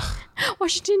 D.C.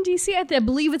 Washington, D.C. I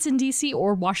believe it's in D.C.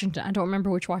 or Washington. I don't remember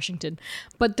which Washington.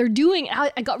 But they're doing...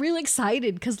 I got really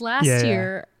excited because last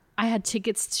year I had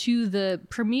tickets to the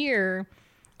premiere...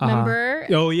 Remember?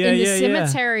 Oh, yeah, in the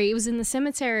cemetery. It was in the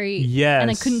cemetery. Yes. And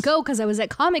I couldn't go because I was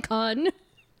at Comic-Con.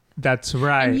 That's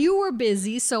right. And you were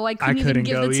busy, so I couldn't even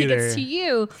give the tickets to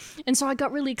you. And so I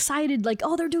got really excited, like,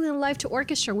 oh, they're doing a live to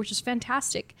orchestra, which is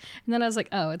fantastic. And then I was like,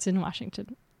 oh, it's in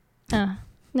Washington.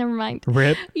 Never mind.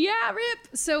 Rip. Yeah, rip.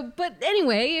 So, but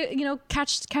anyway,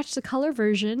 catch the color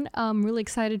version. I'm really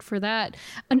excited for that.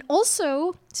 And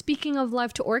also, speaking of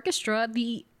live to orchestra,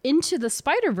 the Into the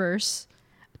Spider-Verse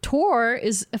tour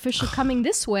is officially coming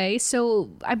this way.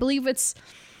 So I believe it's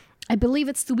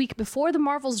the week before the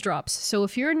Marvels drops. So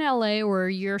if you're in LA or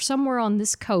you're somewhere on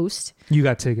this coast, you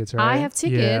got tickets, right? I have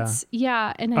tickets.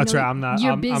 Yeah, and that's I know right. I'm not.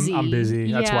 You're I'm busy. I'm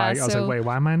busy. That's why I was so, like, wait,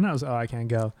 why am I not? Oh, I can't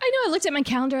go. I know. I looked at my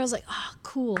calendar. I was like, oh,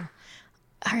 cool.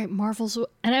 All right, Marvels.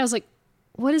 And I was like,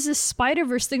 what is this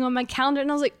Spider-Verse thing on my calendar?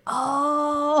 And I was like,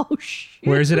 oh, shit.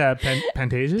 Where is it at?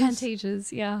 Pantages?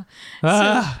 Pantages, yeah.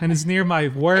 And it's near my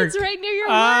work. It's right near your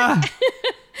work.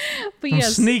 But I'm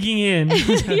sneaking in.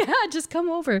 Yeah, just come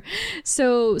over.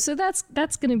 So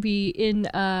that's gonna be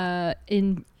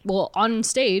on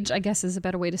stage, I guess is a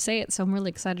better way to say it. So I'm really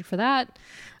excited for that.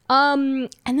 And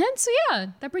then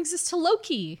that brings us to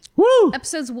Loki. Woo!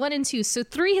 Episodes 1 and 2. So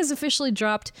 3 has officially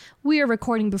dropped. We are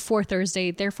recording before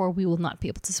Thursday, therefore we will not be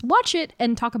able to watch it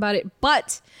and talk about it.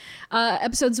 But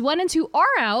episodes 1 and 2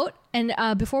 are out. And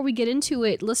before we get into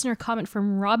it, listener comment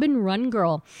from Robin Run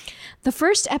Girl. The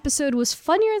first episode was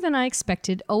funnier than I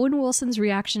expected. Owen Wilson's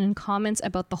reaction and comments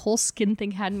about the whole skin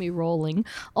thing had me rolling.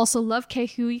 Also love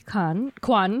Ke-Huy Kwan.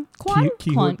 Ke-Huy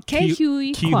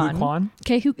Kwan.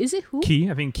 Is it who?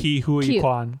 I think Ke-Huy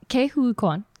Kwan. Ke-Huy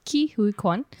Kwan. Ke-Huy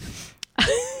Kwan. I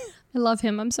love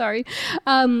him. I'm sorry.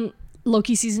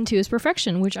 Loki season 2 is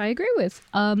perfection, which I agree with.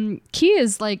 Ki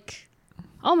is like...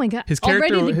 Oh my god! His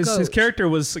character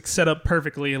was like, set up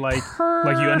perfectly, like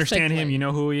you understand him, you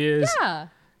know who he is. Yeah.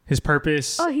 His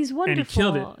purpose. Oh, he's wonderful. And he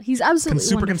killed it. He's absolutely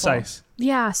super wonderful. concise.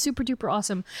 Yeah, super duper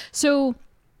awesome. So,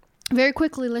 very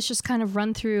quickly, let's just kind of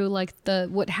run through like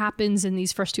what happens in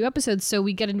these first 2 episodes. So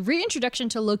we get a reintroduction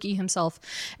to Loki himself,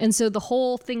 and so the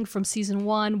whole thing from season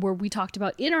 1, where we talked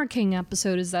about in our King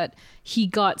episode, is that he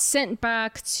got sent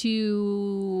back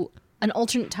to an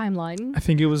alternate timeline. I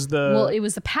think it was it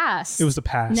was the past. It was the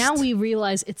past. Now we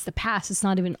realize it's the past. It's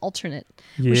not even alternate,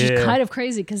 which is kind of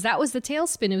crazy because that was the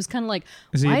tailspin. It was kind of like,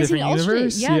 why is he alternate?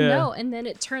 Universe? Yeah, no. And then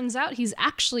it turns out he's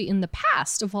actually in the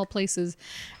past of all places.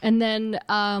 And then,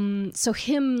 so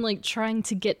him like trying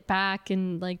to get back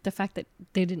and like the fact that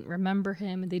they didn't remember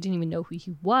him and they didn't even know who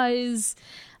he was.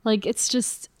 Like, it's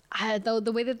just...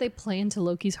 the way that they play into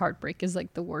Loki's heartbreak is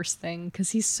like the worst thing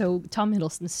because Tom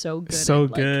Hiddleston's so good. So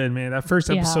good, man. That first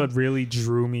episode really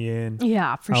drew me in.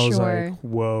 Yeah, for sure. I was like,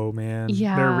 whoa, man.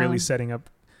 Yeah. They're really setting up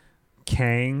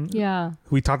Kang. Yeah.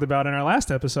 Who we talked about in our last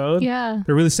episode. Yeah.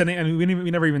 They're really setting, and we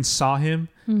never even saw him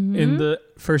in the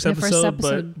first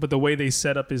episode, but the way they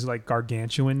set up his like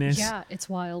gargantuanness. Yeah, it's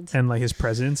wild. And like his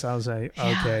presence, I was like,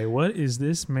 okay, what is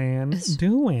this man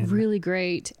doing? Really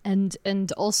great. And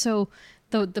also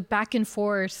the back and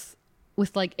forth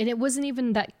with like, and it wasn't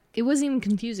even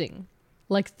confusing.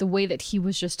 Like the way that he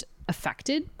was just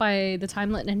affected by the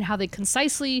timeline and how they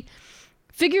concisely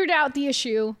figured out the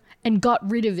issue and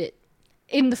got rid of it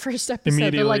in the first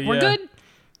episode. They're like, we're good.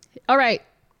 All right.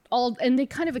 And they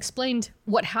kind of explained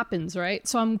what happens, right?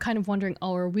 So I'm kind of wondering,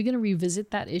 are we going to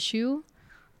revisit that issue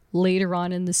later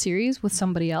on in the series with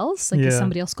somebody else? Like, is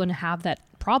somebody else going to have that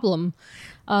problem?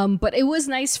 But it was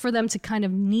nice for them to kind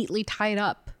of neatly tie it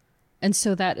up. And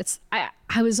so that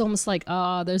I was almost like,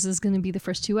 this is going to be the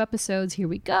first 2 episodes. Here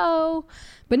we go.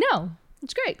 But no,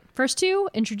 it's great. First 2,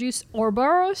 introduce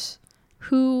Ouroboros,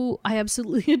 who I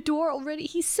absolutely adore already.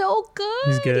 He's so good.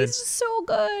 He's good. He's just so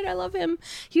good. I love him.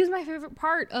 He was my favorite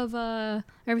part of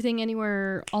Everything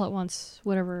Anywhere All at Once,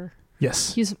 whatever.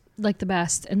 Yes. He's like the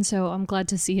best. And so I'm glad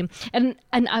to see him. And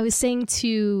I was saying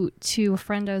to a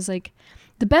friend, I was like,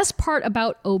 the best part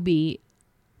about Obi,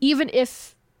 even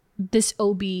if this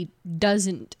Obi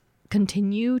doesn't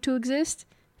continue to exist,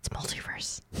 it's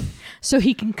multiverse. So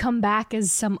he can come back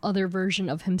as some other version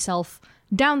of himself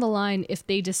down the line if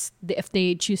they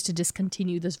choose to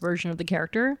discontinue this version of the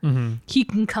character. He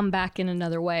can come back in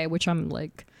another way, which I'm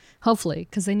like, hopefully,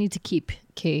 because they need to keep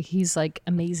Kay. He's like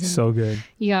amazing. So good.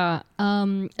 Yeah.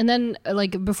 And then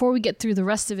like before we get through the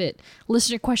rest of it,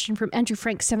 listener question from Andrew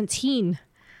Frank 17.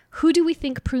 Who do we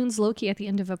think prunes Loki at the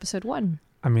end of episode 1?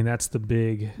 I mean, that's the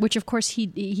big... Which, of course, he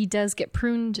does get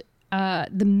pruned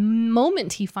the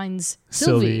moment he finds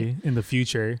Sylvie in the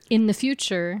future. in the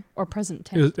future or present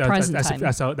time. It was, present that's,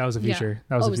 time. that was the future. Yeah.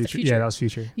 That was Oh, the it was the future. future. Yeah, that was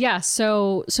future. Yeah.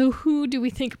 So who do we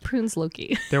think prunes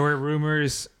Loki? There were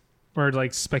rumors or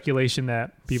like speculation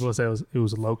that people said it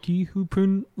was Loki who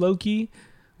pruned Loki,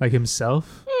 like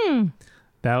himself.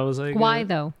 That was like Why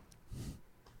though?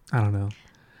 I don't know.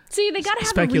 See, they gotta have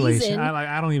Speculation. a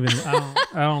reason.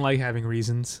 I don't like having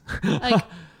reasons. Like,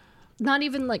 not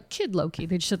even like kid Loki.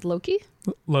 They just said Loki.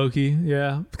 Loki,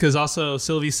 yeah, because also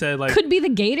Sylvie said like Could be the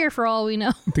gator for all we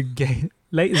know. the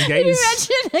latest Can you gates.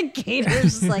 imagine a gator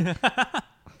just like,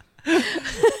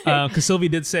 Because Sylvie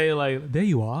did say like, there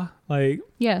you are,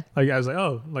 yeah. like I was like,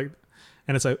 oh, like,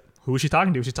 and it's like, who was she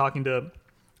talking to? Was she talking to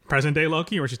present day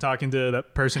Loki, or was she talking to the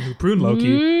person who pruned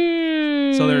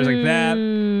Loki? So there was like that.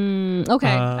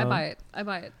 Okay, I buy it. I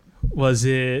buy it. Was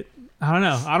it? I don't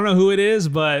know. I don't know who it is,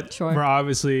 but Sure. we're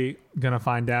obviously gonna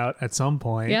find out at some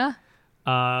point. Yeah.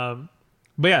 But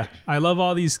yeah, I love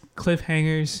all these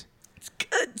cliffhangers.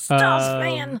 Good stuff,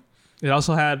 man. It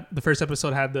also had the first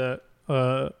episode had the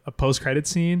a post credit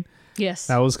scene. Yes.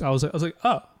 I was like,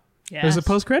 oh, there's a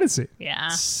post credit scene. Yeah.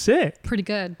 Sick. Pretty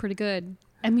good. Pretty good.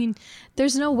 I mean,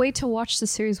 there's no way to watch the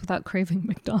series without craving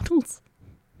McDonald's.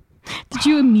 Did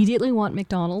you immediately want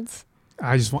McDonald's?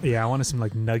 I wanted some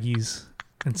like nuggies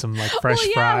and some like fresh well,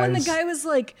 yeah, fries. when the guy was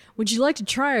like, "Would you like to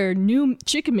try our new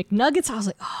chicken McNuggets?" I was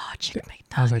like, "Oh, chicken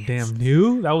McNuggets." I was like, damn,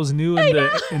 new? That was new in the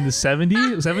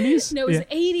 70s? No, it was Yeah.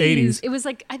 80s. It was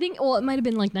like, I think, well, it might have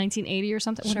been like 1980 or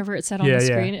something, whatever it said on the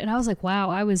screen. And I was like, wow,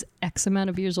 I was X amount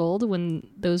of years old when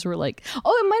those were like,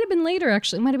 oh, it might have been later,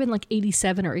 actually. It might have been like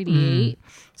 87 or 88.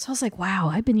 So I was like, wow,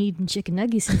 I've been eating chicken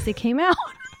nuggets since they came out.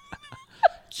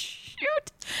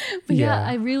 Shoot. But yeah,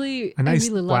 I really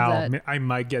love that. I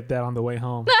might get that on the way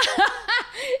home.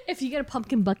 If you get a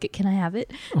pumpkin bucket, can I have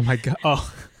it? Oh my God.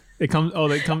 Oh, it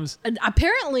comes. And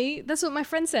apparently, that's what my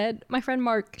friend said. My friend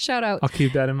Mark, shout out. I'll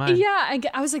keep that in mind. Yeah,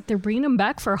 I was like, they're bringing them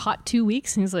back for a hot 2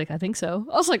 weeks. And he's like, I think so.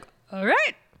 I was like, all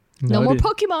right. No more Noted.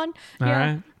 Pokemon. All Yeah.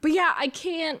 right. But yeah, I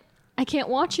can't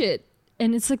watch it.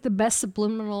 And it's like the best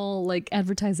subliminal like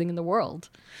advertising in the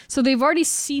world. So they've already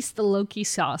ceased the Loki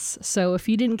sauce. So if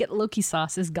you didn't get Loki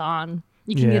sauce, it's gone.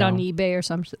 You can get Yeah. on eBay or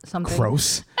something.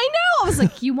 Gross. I know. I was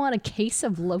like, you want a case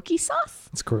of Loki sauce?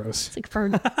 It's gross. It's like for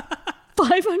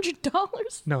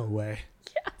 $500. No way.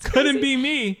 Yeah, it's Couldn't crazy. be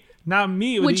me. Not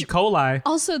me with Which- E. coli.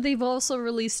 Also, they've also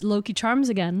released Loki Charms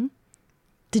again.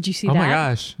 Did you see Oh that? my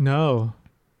gosh. No.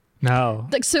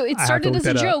 Like, so it I have to started look as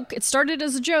a that up. joke. It started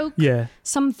as a joke. Yeah.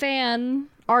 Some fan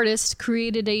artist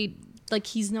created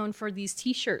he's known for these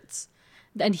t-shirts.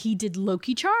 And he did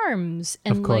Loki Charms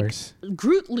and Of course. like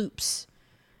Groot loops.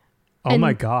 Oh And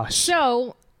my gosh.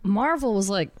 So Marvel was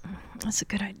like, that's a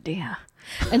good idea.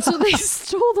 And so they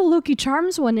stole the Loki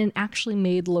Charms one and actually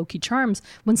made Loki Charms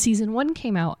when season 1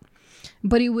 came out.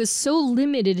 But it was so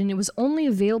limited and it was only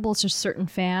available to certain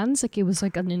fans. Like it was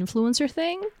like an influencer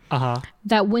thing.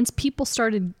 That once people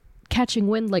started catching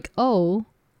wind, like, oh,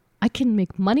 I can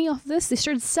make money off this, they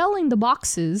started selling the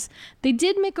boxes. They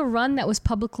did make a run that was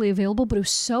publicly available, but it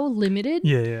was so limited.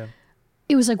 Yeah.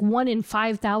 It was like 1 in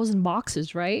 5,000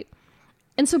 boxes, right?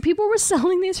 And so people were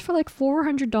selling these for like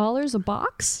 $400 a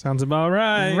box. Sounds about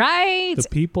right. Right. The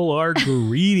people are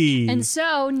greedy. And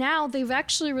so now they've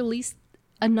actually released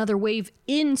another wave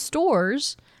in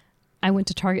stores. I went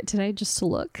to Target today just to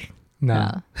look.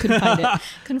 Nah. Couldn't find it.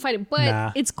 Couldn't find it. But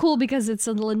Nah. it's cool because it's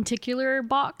a lenticular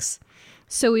box.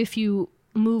 So if you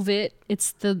move it,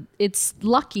 it's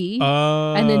lucky.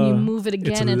 And then you move it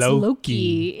again, it's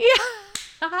Loki. Yeah.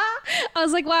 I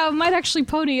was like, wow, I might actually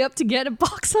pony up to get a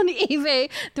box on eBay.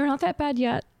 They're not that bad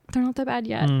yet.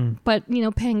 But,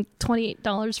 paying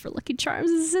 $28 for Lucky Charms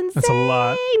is insane. That's a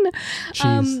lot.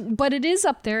 Jeez. But it is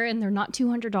up there and they're not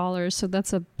 $200. So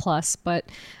that's a plus. But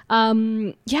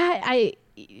the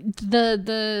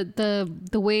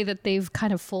way that they've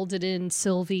kind of folded in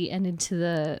Sylvie and into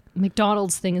the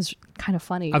McDonald's thing is kind of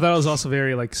funny. I thought it was also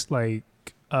very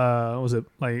was it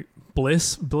like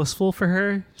blissful for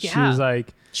her? She Yeah. was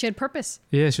like, She had purpose.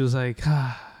 yeah, she was like,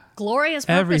 Glorious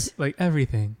purpose.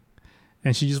 everything.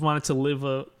 And she just wanted to live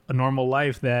a normal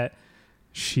life that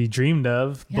she dreamed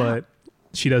of, Yeah. but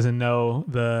she doesn't know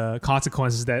the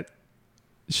consequences that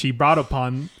she brought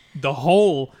upon the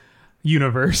whole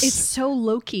universe. It's so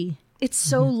Loki. It's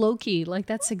so Loki. Like,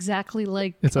 that's exactly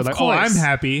like, It's of like, course. oh, I'm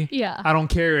happy. Yeah. I don't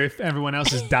care if everyone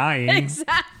else is dying.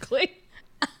 Exactly.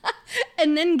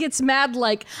 And then gets mad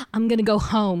like, I'm going to go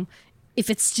home if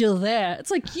it's still there.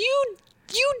 It's like, you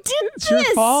did It's this.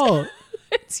 your fault.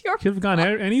 It's your Could have gone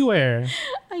anywhere.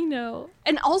 I know.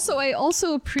 And also, I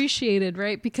also appreciated,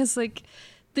 right? Because like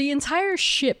the entire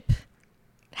ship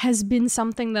has been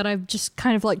something that I've just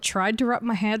kind of like tried to wrap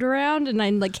my head around, and I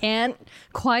like can't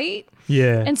quite.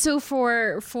 Yeah. And so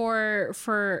for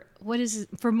what is it,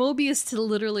 for Mobius to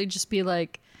literally just be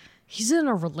like, he's in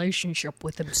a relationship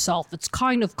with himself, it's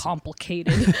kind of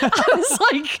complicated. I was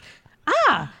like,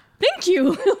 thank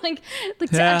you. like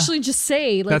to actually just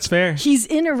say, like, that's fair. He's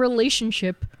in a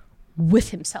relationship with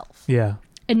himself. Yeah.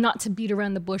 And not to beat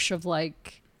around the bush of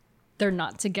like, they're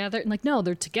not together. And like, no,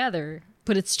 they're together,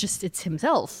 but it's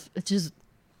himself. It's just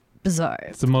bizarre.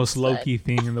 It's the most low-key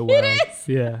thing in the world. It is.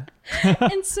 Yeah.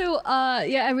 And so,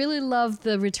 I really love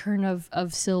the return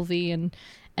of Sylvie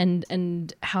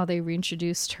and how they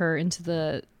reintroduced her into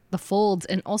the fold.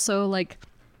 And also like,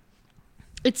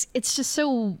 it's just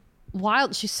so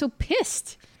wild. She's so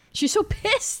pissed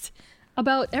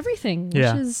about everything, which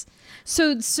is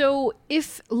so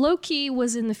if Loki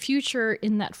was in the future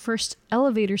in that first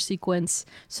elevator sequence,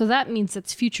 so that means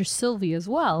that's future Sylvie as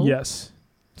well. Yes.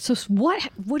 So what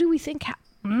do we think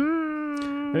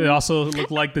It also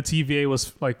looked like the TVA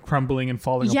was like crumbling and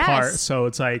falling apart. So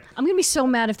it's like, I'm gonna be so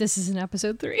mad if this is in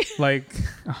episode 3. like,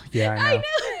 I know.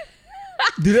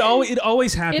 Dude, it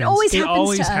always happens. It always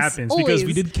happens to us. Happens Always. because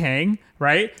we did Kang,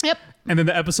 right? Yep. And then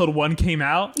the episode 1 came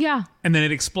out. Yeah. And then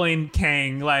it explained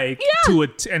Kang like to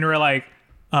it, and we're like,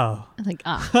 oh, Like,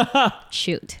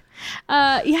 shoot.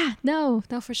 No,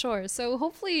 for sure. So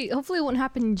hopefully it won't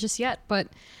happen just yet. But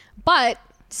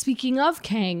speaking of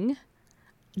Kang,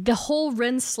 the whole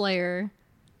Renslayer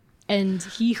and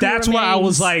he who that's why I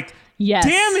was remains- like, Yes.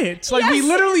 damn it! Like we Yes.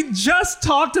 literally just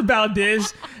talked about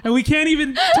this, and we can't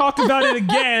even talk about it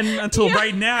again until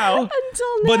right now.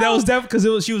 Until now. But that was definitely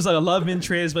because she was like a love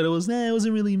interest, but it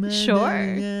wasn't really mad. Sure.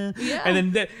 Yeah. Yeah.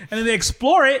 And then they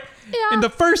explore it Yeah. in the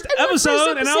first In the first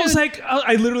episode, and I was episode. like,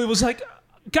 I literally was like,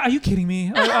 God, are you kidding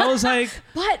me? I was like,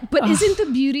 But isn't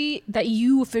the beauty that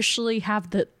you officially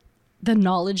have the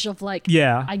knowledge of like,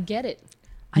 yeah, I get it.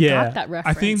 I got that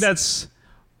reference. I think that's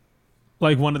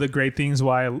like one of the great things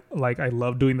why I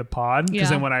love doing the pod, because Yeah.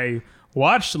 then when I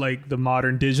watch like the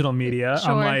modern digital media,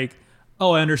 Sure. I'm like,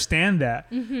 oh, I understand that.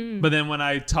 But then when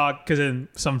I talk, because then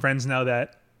some friends know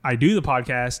that I do the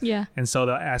podcast, Yeah. and so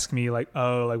they'll ask me like,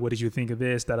 oh, like what did you think of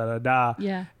this, da da da da,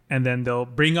 Yeah. and then they'll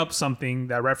bring up something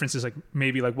that references like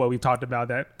maybe like what we've talked about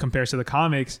that compares to the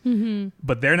comics,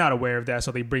 but they're not aware of that,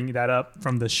 so they bring that up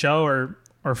from the show or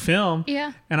film.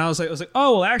 Yeah. And I was like,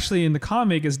 oh, well, actually in the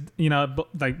comic is,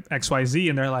 like XYZ.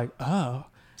 And they're like, oh.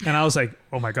 And I was like,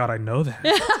 oh my God, I know that.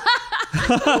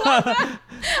 I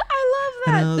love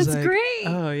And that. I was That's like, great.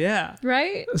 Oh yeah.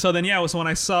 Right? So then,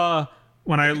 so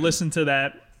when I listened to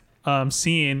that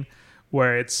scene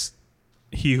where it's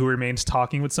he who remains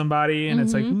talking with somebody, and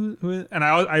it's like, who, and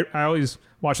I always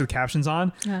watch with captions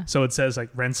on. Yeah. So it says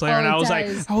like Renslayer. Oh, and it I was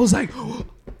does. like,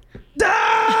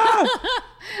 ah!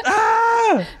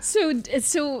 Ah!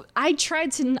 So I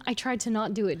tried to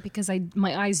not do it because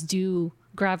my eyes do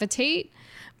gravitate,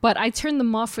 but I turned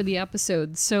them off for the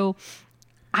episode. So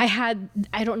I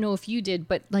don't know if you did,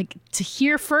 but like to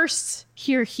hear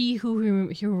he who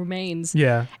remains.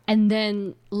 Yeah. And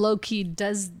then Loki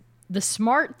does the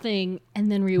smart thing and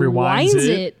then Rewinds rewinds it.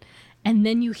 it. And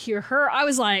then you hear her. I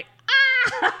was like,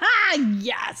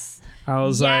 yes. I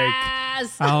was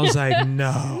Yes. like,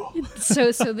 no.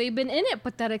 so they've been in it,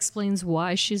 but that explains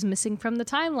why she's missing from the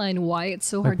timeline, why it's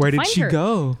so hard Like, where to did find she her.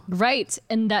 go? Right.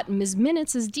 And that Ms.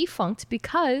 Minutes is defunct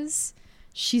because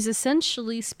she's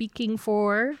essentially speaking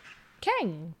for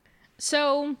Kang.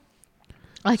 So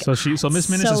like So Miss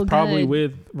Minutes so is probably good.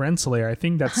 with Renslayer. I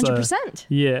think that's 100%.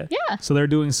 Yeah. Yeah. So they're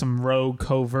doing some rogue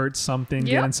covert something, Yep.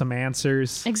 getting some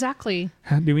answers. Exactly.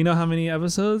 Do we know how many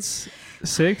episodes?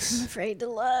 6? Afraid to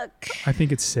look. I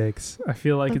think it's 6. I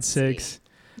feel like Let's it's 6.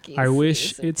 see. I wish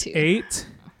Season it's 2. 8,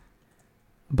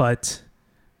 but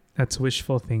that's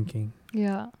wishful thinking.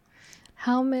 Yeah.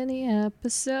 How many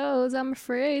episodes? I'm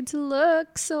afraid to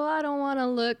look, so I don't want to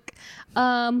look.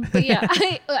 But yeah,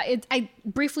 I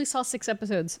briefly saw 6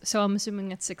 episodes, so I'm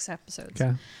assuming it's 6 episodes.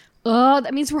 Okay. Oh,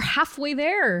 that means we're halfway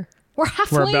there. We're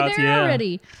halfway about- there yeah.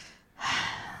 already.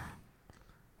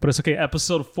 But it's okay.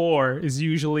 Episode 4 is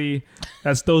usually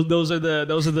those are the They're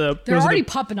those already are the,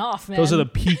 popping off, man. those are the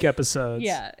peak episodes.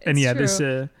 Yeah, and it's yeah,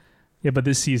 true. but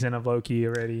this season of Loki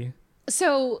already.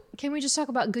 So can we just talk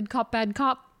about Good Cop, Bad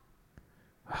Cop?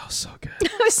 Oh, so good.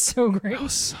 That was so great. Oh,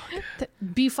 so good.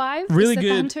 B5? Really Is that good.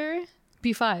 The Hunter?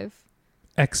 B5.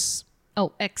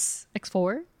 Oh,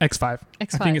 X4? X5. I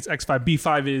X5. think it's X5.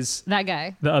 B5 is That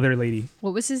guy. the other lady.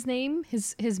 What was his name?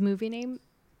 His movie name?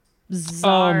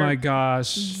 Oh my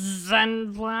gosh.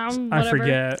 Zenblum, I whatever.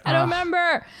 forget. I don't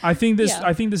remember. I think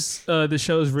this Yeah. the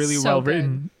show is really So well good.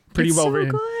 written. Pretty It's well so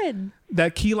written. good.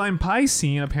 that key lime pie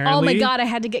scene, apparently. Oh my god, I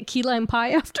had to get key lime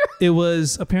pie after. It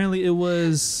was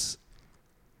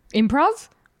Improv?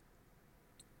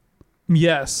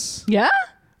 yes. Yeah?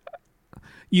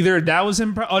 Either that was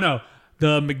improv. Oh no,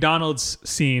 the McDonald's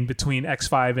scene between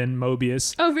X5 and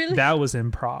Mobius. Oh, really? That was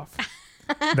improv.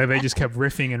 That they just kept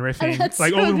riffing and riffing. That's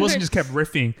Like so Owen Wilson good. just kept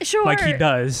riffing, Sure. like he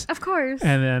does. Of course.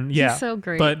 And then yeah, so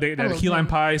great. But I that love key lime him.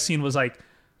 pie scene was like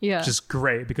Yeah. just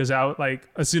great because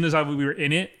as soon as we were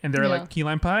in it and they were Yeah. like key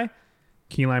lime pie,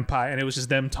 and it was just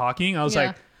them talking. I was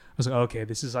Yeah. like, okay,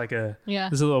 this is like Yeah.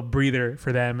 this is a little breather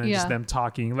for them and Yeah. just them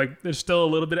talking. Like there's still a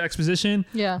little bit of exposition,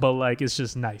 Yeah. but like it's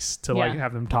just nice to like Yeah.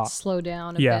 have them talk. slow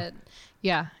down a Yeah. bit.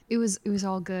 Yeah. It was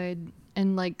all good.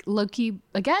 And like Loki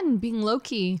again being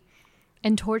Loki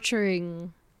and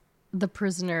torturing the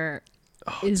prisoner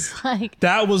is like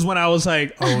That was when I was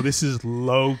like, oh, this is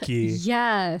Loki.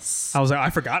 yes. I was like, I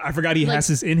forgot he Like, has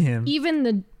this in him. Even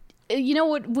the you know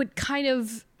what kind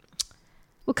of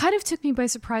took me by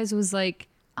surprise was like,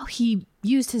 oh, he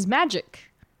used his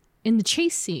magic in the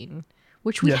chase scene,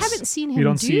 which we Yes. haven't seen You him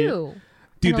don't see it. do.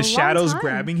 Dude, in the a long shadows time.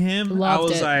 grabbing him. Loved I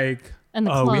was it. like, And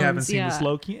the oh, we clones, haven't seen this yeah.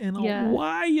 Loki in a Yeah.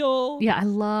 while. Yeah, I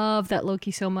love that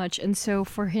Loki so much. And so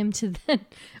for him to then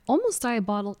almost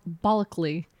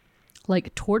diabolically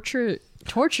like torture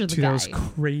the Dude, guy. that was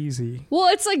crazy. Well,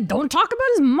 it's like, don't talk about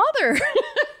his mother.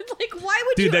 Like, why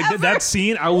would Dude, you ever? that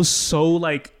scene, I was so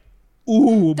like,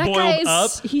 ooh, That guy boiled is-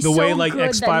 up. he's The way so like good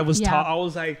X5 that- was yeah. taught. I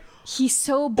was like, He's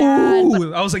so bad. but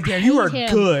ooh. I was like, damn, you are hate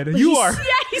him. good. But You he's- are.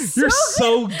 Yeah, he's You're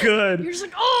so so good. You're just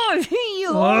like, oh, I hate you.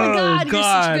 Oh my Oh, god, you're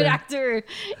such a good God. actor.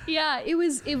 Yeah, it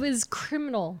was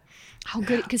criminal. How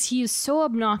good, because he is so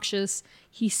obnoxious.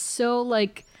 He's so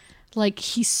like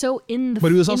he's so in the.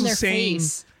 But he was in also their saying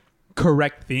face.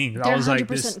 correct things. I They're was like, 100%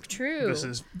 this true. This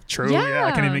is true. Yeah.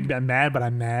 I can't even make that mad, but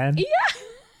I'm mad.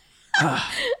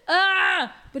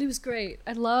 But it was great.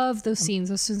 I love those scenes.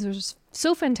 Those scenes are just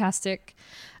so fantastic.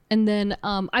 And then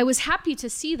I was happy to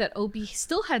see that Obi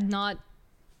still had not.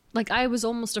 Like, I was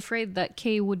almost afraid that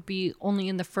Kay would be only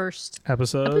in the first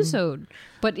episode,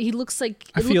 but he looks like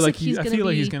I feel like he's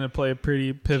he's gonna play a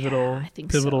pretty pivotal I think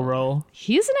pivotal so. role.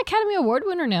 He's an Academy Award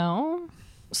winner now,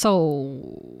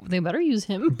 so they better use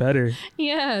him. Better.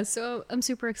 Yeah, so I'm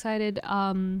super excited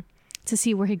to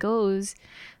see where he goes.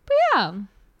 But yeah,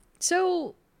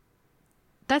 so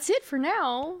that's it for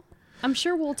now. I'm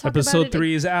sure we'll talk about Episode it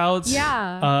 3 is out.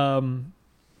 Yeah.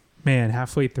 Man,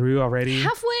 halfway through already.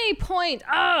 halfway point.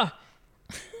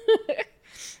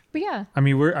 But yeah, I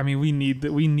mean, we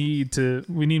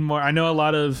need more. I know a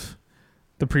lot of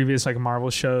the previous like Marvel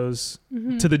shows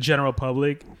Mm-hmm. to the general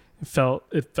public, it felt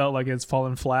like it's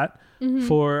fallen flat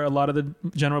for a lot of the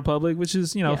general public, which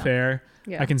is Mm-hmm. Yeah. fair.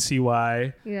 Yeah. I can see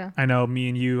why. yeah. I know me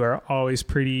and you are always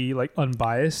pretty like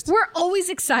unbiased. We're always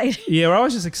excited. Yeah, we're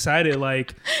always just excited,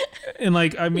 like, and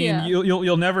like I mean, Yeah.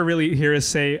 you'll never really hear us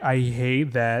say I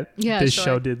hate that Yeah, this sure.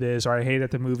 show did this or I hate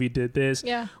that the movie did this.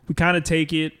 Yeah. We kind of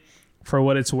take it for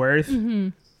what it's worth.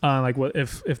 Like what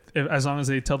if as long as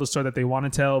they tell the story that they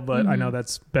want to tell, but I know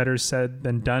that's better said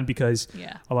than done because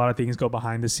Yeah. a lot of things go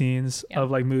behind the scenes Yeah.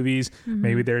 of like movies.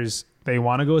 Maybe they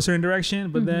want to go a certain direction,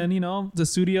 but then the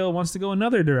studio wants to go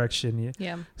another direction.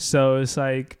 Yeah. So it's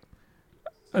like,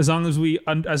 as long as we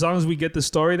get the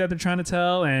story that they're trying to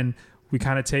tell, and we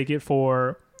kind of take it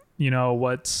for,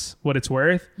 what it's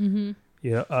worth.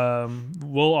 Yeah,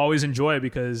 we'll always enjoy it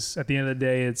because at the end of the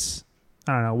day, it's,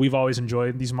 I don't know. We've always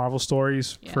enjoyed these Marvel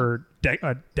stories Yeah. for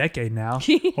a decade now,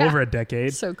 Yeah. over a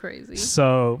decade. So crazy.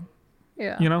 So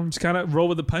Yeah. just kind of roll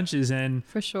with the punches. And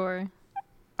For sure.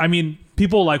 I mean,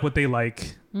 people like what they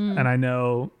like, and I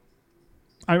know.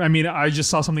 I mean, I just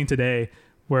saw something today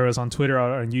where it was on Twitter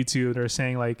or on YouTube. They're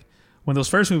saying like when those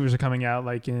first movies are coming out,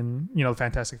 like in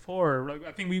Fantastic Four. Like,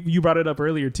 I think you brought it up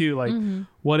earlier too. Like,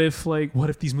 what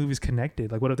if these movies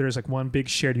connected? Like, what if there's like one big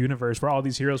shared universe where all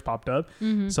these heroes popped up?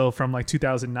 So from like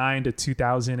 2009 to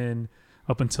 2000 and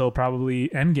up until probably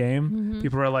Endgame,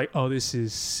 people were like, "Oh, this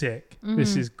is sick.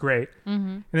 This is great."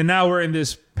 And then now we're in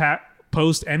this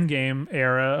post Endgame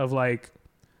era of like,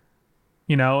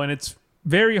 and it's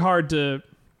very hard to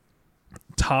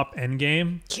top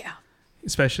Endgame, Yeah.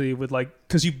 especially with like,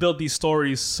 because you build these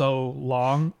stories so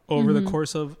long over the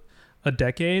course of a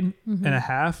decade and a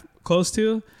half, close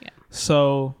to. Yeah.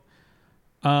 So,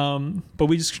 but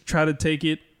we just try to take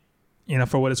it,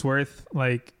 for what it's worth,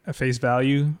 like at face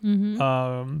value.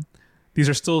 These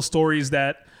are still stories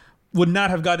that would not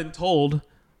have gotten told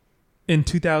in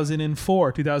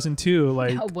 2004, 2002.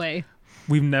 Like, No way.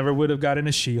 we never would have gotten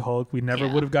a She-Hulk. We never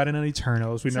Yeah. would have gotten an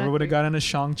Eternals. We never would have gotten a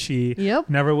Shang-Chi. Yep.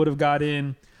 Never would have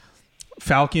gotten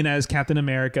Falcon as Captain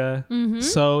America.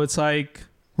 So it's like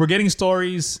we're getting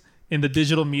stories in the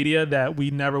digital media that we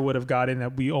never would have gotten,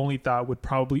 that we only thought would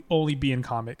probably only be in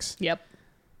comics. Yep.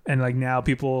 And like now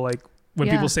people like when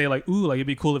Yeah. people say like, ooh, like it'd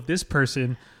be cool if this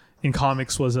person in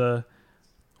comics was in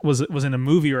a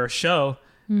movie or a show.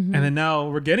 Mm-hmm. And then now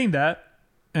we're getting that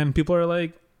and people are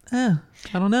like, I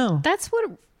don't know. That's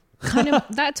what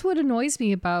that's what annoys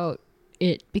me about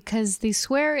it, because they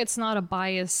swear it's not a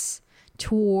bias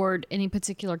toward any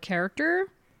particular character,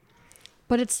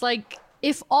 but it's like,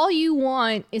 if all you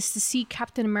want is to see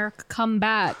Captain America come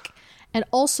back and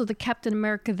also the Captain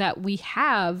America that we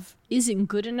have isn't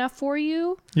good enough for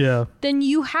you, Yeah. then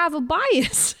you have a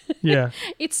bias. Yeah.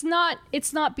 It's not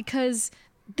because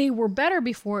they were better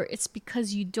before, it's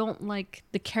because you don't like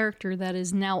the character that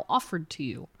is now offered to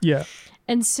you. Yeah.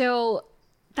 And so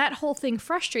that whole thing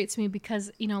frustrates me because,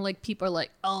 you know, like people are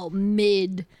like, oh,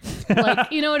 mid,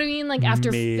 like, you know what I mean? Like after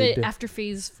Mid. after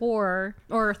phase 4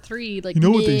 or 3, like, You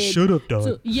know what they mid. should have done?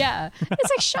 So, yeah. It's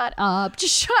like, shut up.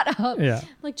 Just shut up. Yeah.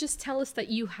 Like, just tell us that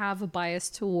you have a bias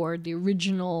toward the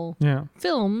original Yeah.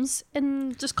 films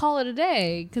and just call it a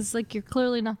day. Because, like, you're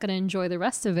clearly not going to enjoy the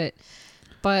rest of it.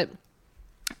 But,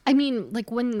 I mean, like,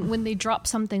 when they drop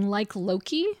something like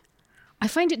Loki, I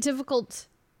find it difficult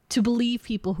to believe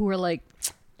people who are like,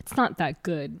 it's not that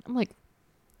good. I'm like,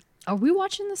 are we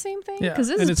watching the same thing? Yeah. Because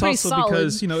this And is it's pretty also solid.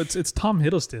 because, you know, it's Tom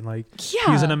Hiddleston. Like,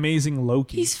 Yeah. he's an amazing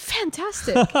Loki. He's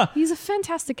fantastic. He's a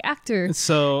fantastic actor.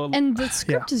 So, And the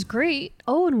script is great.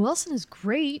 Owen Wilson is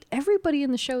great. Everybody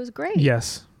in the show is great.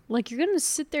 yes, Like, you're going to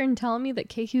sit there and tell me that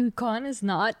Ke-Huy Kwan is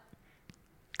not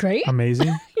great?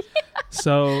 amazing.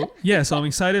 So, yeah, so I'm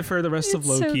excited for the rest of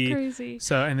It's so Loki. crazy.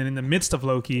 So, and then in the midst of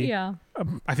Loki, Yeah.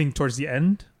 I think towards the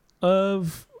end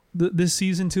of this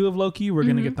season 2 of Loki, we're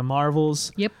going to get the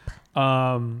Marvels. Yep.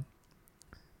 And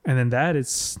then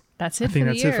That's it I for think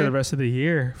the that's year. it for the rest of the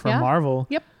year for Yeah. Marvel.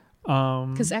 Yep.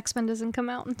 Because X-Men doesn't come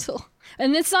out until,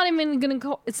 and it's not even gonna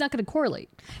it's not gonna correlate.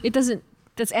 It doesn't.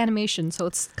 That's animation, so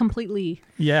it's completely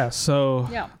Yeah. So,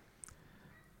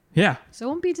 yeah. So it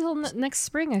won't be till next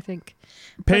spring, I think.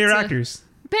 Pay your But, actors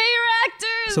Pay your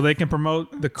actors. so they can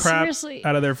promote the crap Seriously.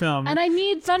 out of their film. And I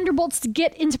need Thunderbolts to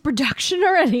get into production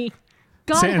already.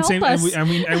 God help us. and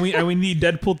we need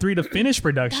Deadpool 3 to finish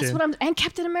production. That's what I'm. And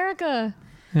Captain America.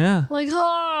 Yeah. Like,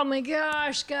 oh my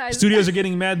gosh, guys. Studios are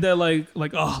getting mad that like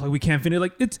we can't finish.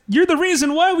 Like, you're the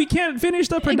reason why we can't finish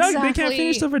the production. They can't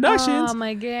finish the productions Oh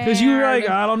my god. because you're like,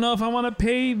 I don't know if I want to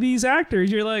pay these actors.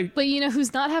 You're like But you know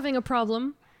who's not having a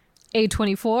problem?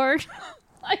 A24.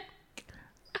 Like,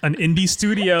 an indie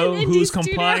studio An indie who's studio.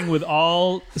 complying with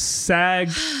all SAG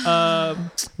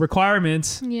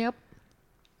requirements, yep.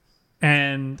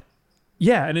 and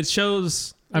yeah, and it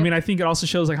shows. I Yep. mean, I think it also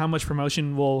shows like how much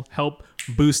promotion will help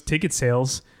boost ticket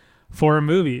sales for a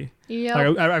movie.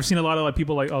 Yep. Like, I've seen a lot of like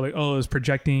people like it's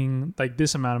projecting like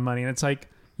this amount of money, and it's like,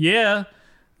 yeah,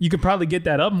 you could probably get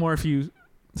that up more if you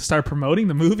start promoting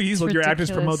the movies. Let your actors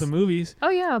promote ridiculous. the movies. Oh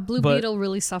yeah, Blue But- Beetle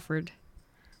really suffered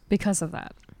because of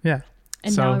that. Yeah,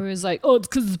 And so, now everyone's like, oh, it's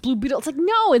because it's Blue Beetle. It's like,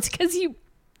 no, it's because you.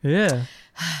 yeah,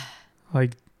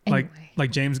 like Anyway.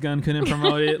 like James Gunn couldn't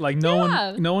promote it. Like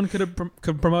Yeah. no one could have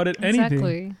could promoted anything.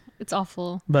 Exactly. It's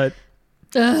awful. But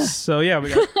Ugh. so yeah, we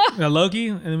got Loki,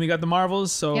 and then we got the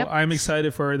Marvels. So Yep. I'm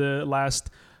excited for the last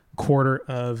quarter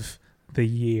of the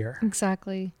year.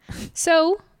 Exactly.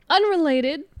 So,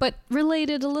 unrelated, but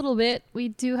related a little bit, we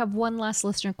do have one last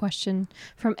listener question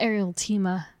from Ariel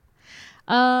Tima.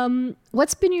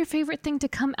 What's been your favorite thing to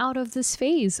come out of this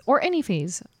phase or any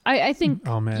phase? I think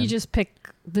Oh, man. you just pick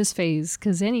this phase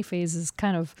because any phase is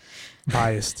kind of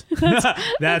Biased.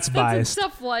 That's biased. That's a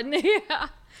tough one. Yeah.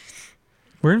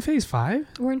 We're in phase 5.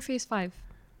 We're in phase 5.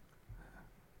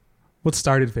 What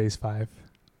started phase 5?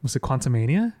 Was it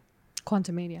Quantumania?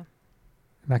 Quantumania.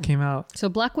 That came out. So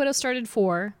Black Widow started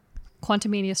 4.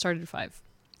 Quantumania started 5.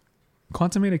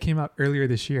 Quantumania came out earlier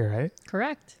this year, right?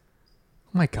 Correct. Oh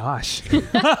my gosh.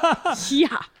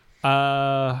 Yeah.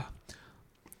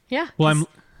 Yeah. Well, I'm.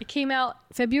 It came out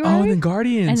February. Oh, and then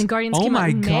Guardians. And then Guardians Oh came out my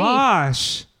in May.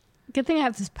 gosh. Good thing I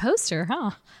have this poster,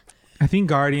 huh? I think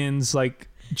Guardians, like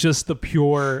just the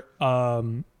pure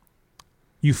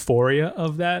euphoria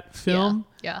of that film.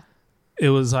 Yeah. It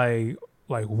was like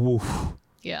woof.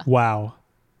 Yeah. Wow.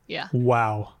 Yeah.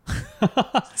 Wow.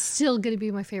 Still gonna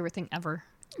be my favorite thing ever.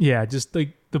 Yeah, just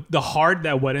like the heart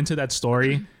that went into that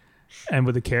story and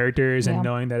with the characters Yeah. and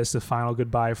knowing that it's the final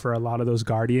goodbye for a lot of those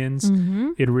Guardians,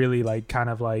 Mm-hmm. it really like kind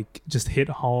of like just hit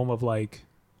home of like,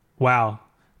 wow,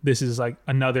 this is like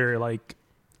another like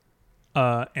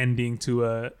ending to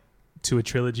a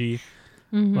trilogy.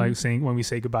 Mm-hmm. Like saying when we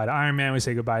say goodbye to Iron Man, we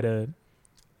say goodbye to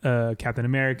Captain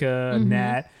America, Mm-hmm.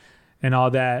 Nat, and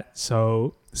all that.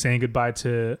 So saying goodbye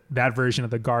to that version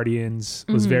of the Guardians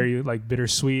was very like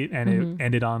bittersweet, and it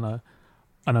ended on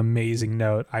an amazing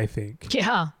note, I think.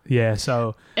 Yeah. Yeah.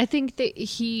 So I think that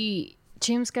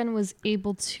James Gunn was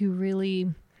able to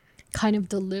really kind of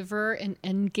deliver an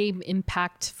endgame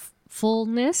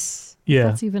impactfulness, if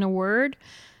that's even a word,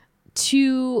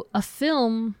 to a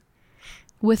film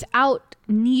without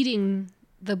needing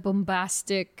the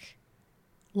bombastic,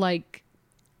 like,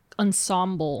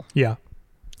 ensemble. Yeah.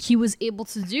 He was able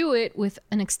to do it with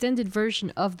an extended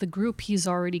version of the group he's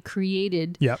already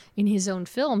created in his own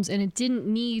films. And it didn't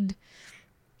need,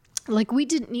 like, we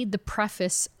didn't need the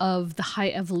preface of the High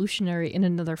Evolutionary in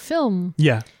another film.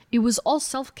 Yeah. It was all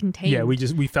self-contained. Yeah,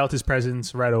 we felt his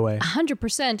presence right away.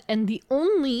 100%. And the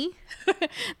only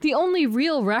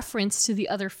real reference to the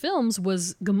other films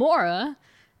was Gamora,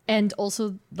 and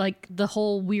also like the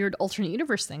whole weird alternate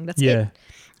universe thing. That's it.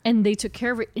 And they took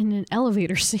care of it in an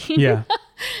elevator scene. Yeah.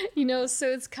 You know, so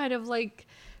it's kind of like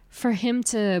for him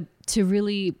to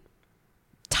really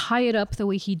tie it up the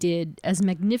way he did, as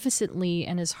magnificently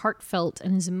and as heartfelt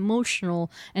and as emotional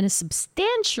and as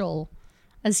substantial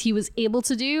as he was able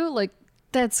to do, like,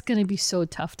 that's going to be so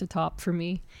tough to top for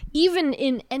me, even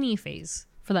in any phase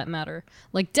for that matter.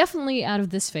 Like, definitely out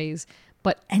of this phase,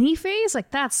 but any phase,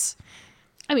 like, that's,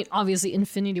 I mean, obviously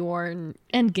Infinity War and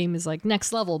Endgame is like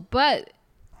next level, but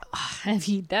I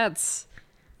mean, that's,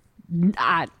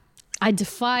 I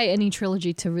defy any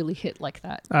trilogy to really hit like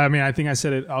that. I mean, I think I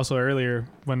said it also earlier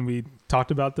when we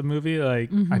talked about the movie. Like,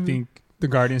 I think the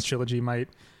Guardians trilogy might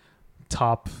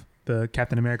top the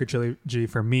Captain America trilogy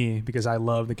for me, because I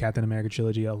love the Captain America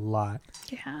trilogy a lot.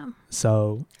 Yeah.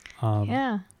 So,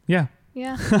 Yeah.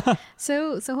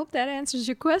 So hope that answers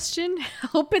your question.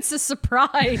 Hope it's a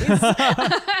surprise.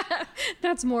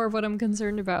 That's more of what I'm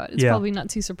concerned about. It's probably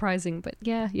not too surprising, but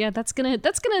yeah, that's gonna,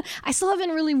 I still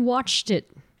haven't really watched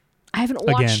it. I haven't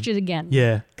watched it again.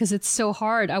 Yeah. Because it's so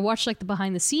hard. I watched like the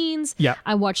behind the scenes. Yeah.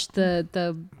 I watched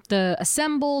the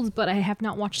assembled, but I have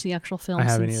not watched the actual film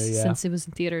since it was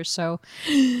in theaters. So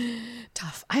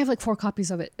tough. I have like 4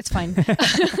 copies of it. It's fine.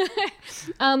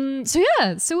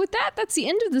 So with that, that's the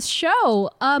end of the show.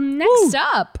 Next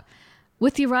up,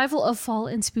 with the arrival of fall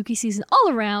and spooky season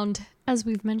all around, as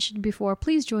we've mentioned before,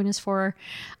 please join us for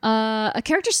a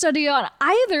character study on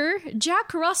either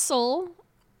Jack Russell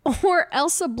or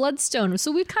Elsa Bloodstone.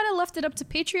 So we've kind of left it up to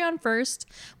Patreon first.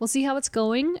 We'll see how it's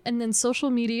going, and then social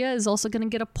media is also going to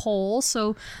get a poll.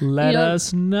 So let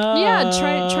us know. Yeah,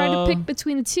 try to pick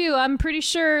between the two. I'm pretty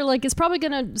sure like it's probably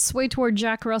going to sway toward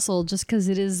Jack Russell just because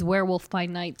it is Werewolf by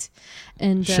Night,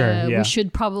 and we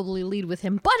should probably lead with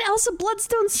him. But Elsa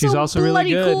Bloodstone's she's also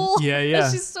bloody really good. cool. Yeah.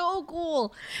 She's so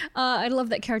cool. I love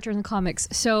that character in the comics.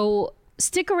 So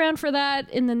stick around for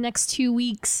that in the next 2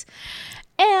 weeks,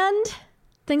 and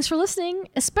thanks for listening,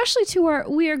 especially to our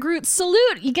We Are Groot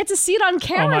salute. You get to see it on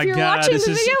camera if you're watching the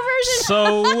video version.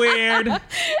 So weird.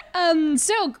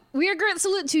 So We Are Groot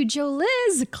salute to Joe,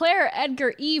 Liz, Claire,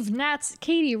 Edgar, Eve, Nats,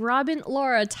 Katie, Robin,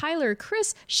 Laura, Tyler,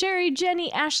 Chris, Sherry,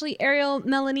 Jenny, Ashley, Ariel,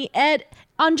 Melanie, Ed,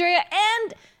 Andrea,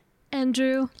 and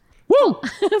Andrew. Woo!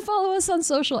 Follow us on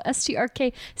social,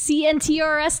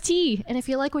 STRKCNTRST. And if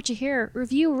you like what you hear,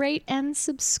 review, rate, and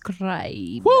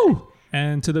subscribe. Woo!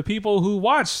 And to the people who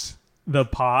watched the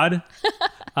pod,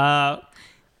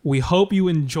 we hope you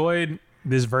enjoyed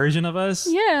this version of us.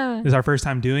 Yeah. This is our first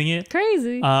time doing it.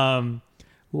 Crazy.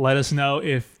 Let us know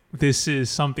if this is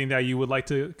something that you would like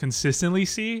to consistently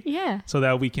see. Yeah. So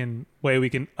that we can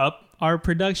up our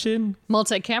production.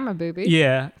 Multi-camera, baby.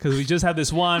 Yeah, because we just had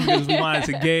this one because we wanted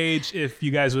to gauge if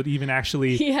you guys would even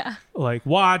actually like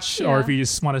watch or if you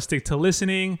just want to stick to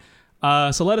listening.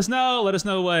 So let us know. Let us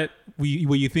know what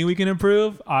you think we can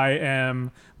improve. I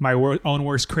am my own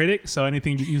worst critic, so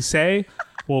anything you say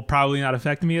will probably not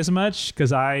affect me as much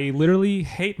because I literally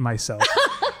hate myself.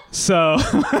 So way to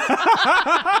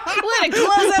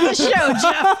close out the show,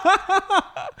 Jeff.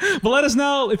 But let us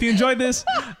know if you enjoyed this.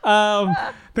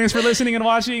 Thanks for listening and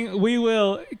watching. We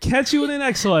will catch you in the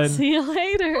next one. See you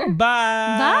later.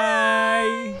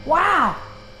 Bye. Wow,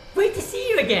 great to see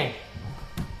you again.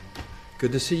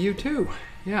 Good to see you too.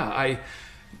 Yeah,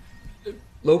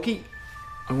 Loki,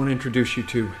 I want to introduce you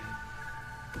to...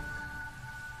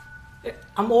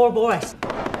 I'm Ouroboros.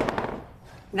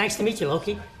 Nice to meet you,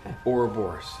 Loki.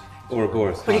 Ouroboros.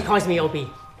 Ouroboros. But he calls me OB.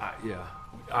 Yeah,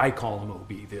 I call him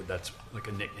OB. That's like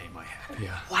a nickname I have.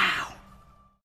 Yeah. Wow.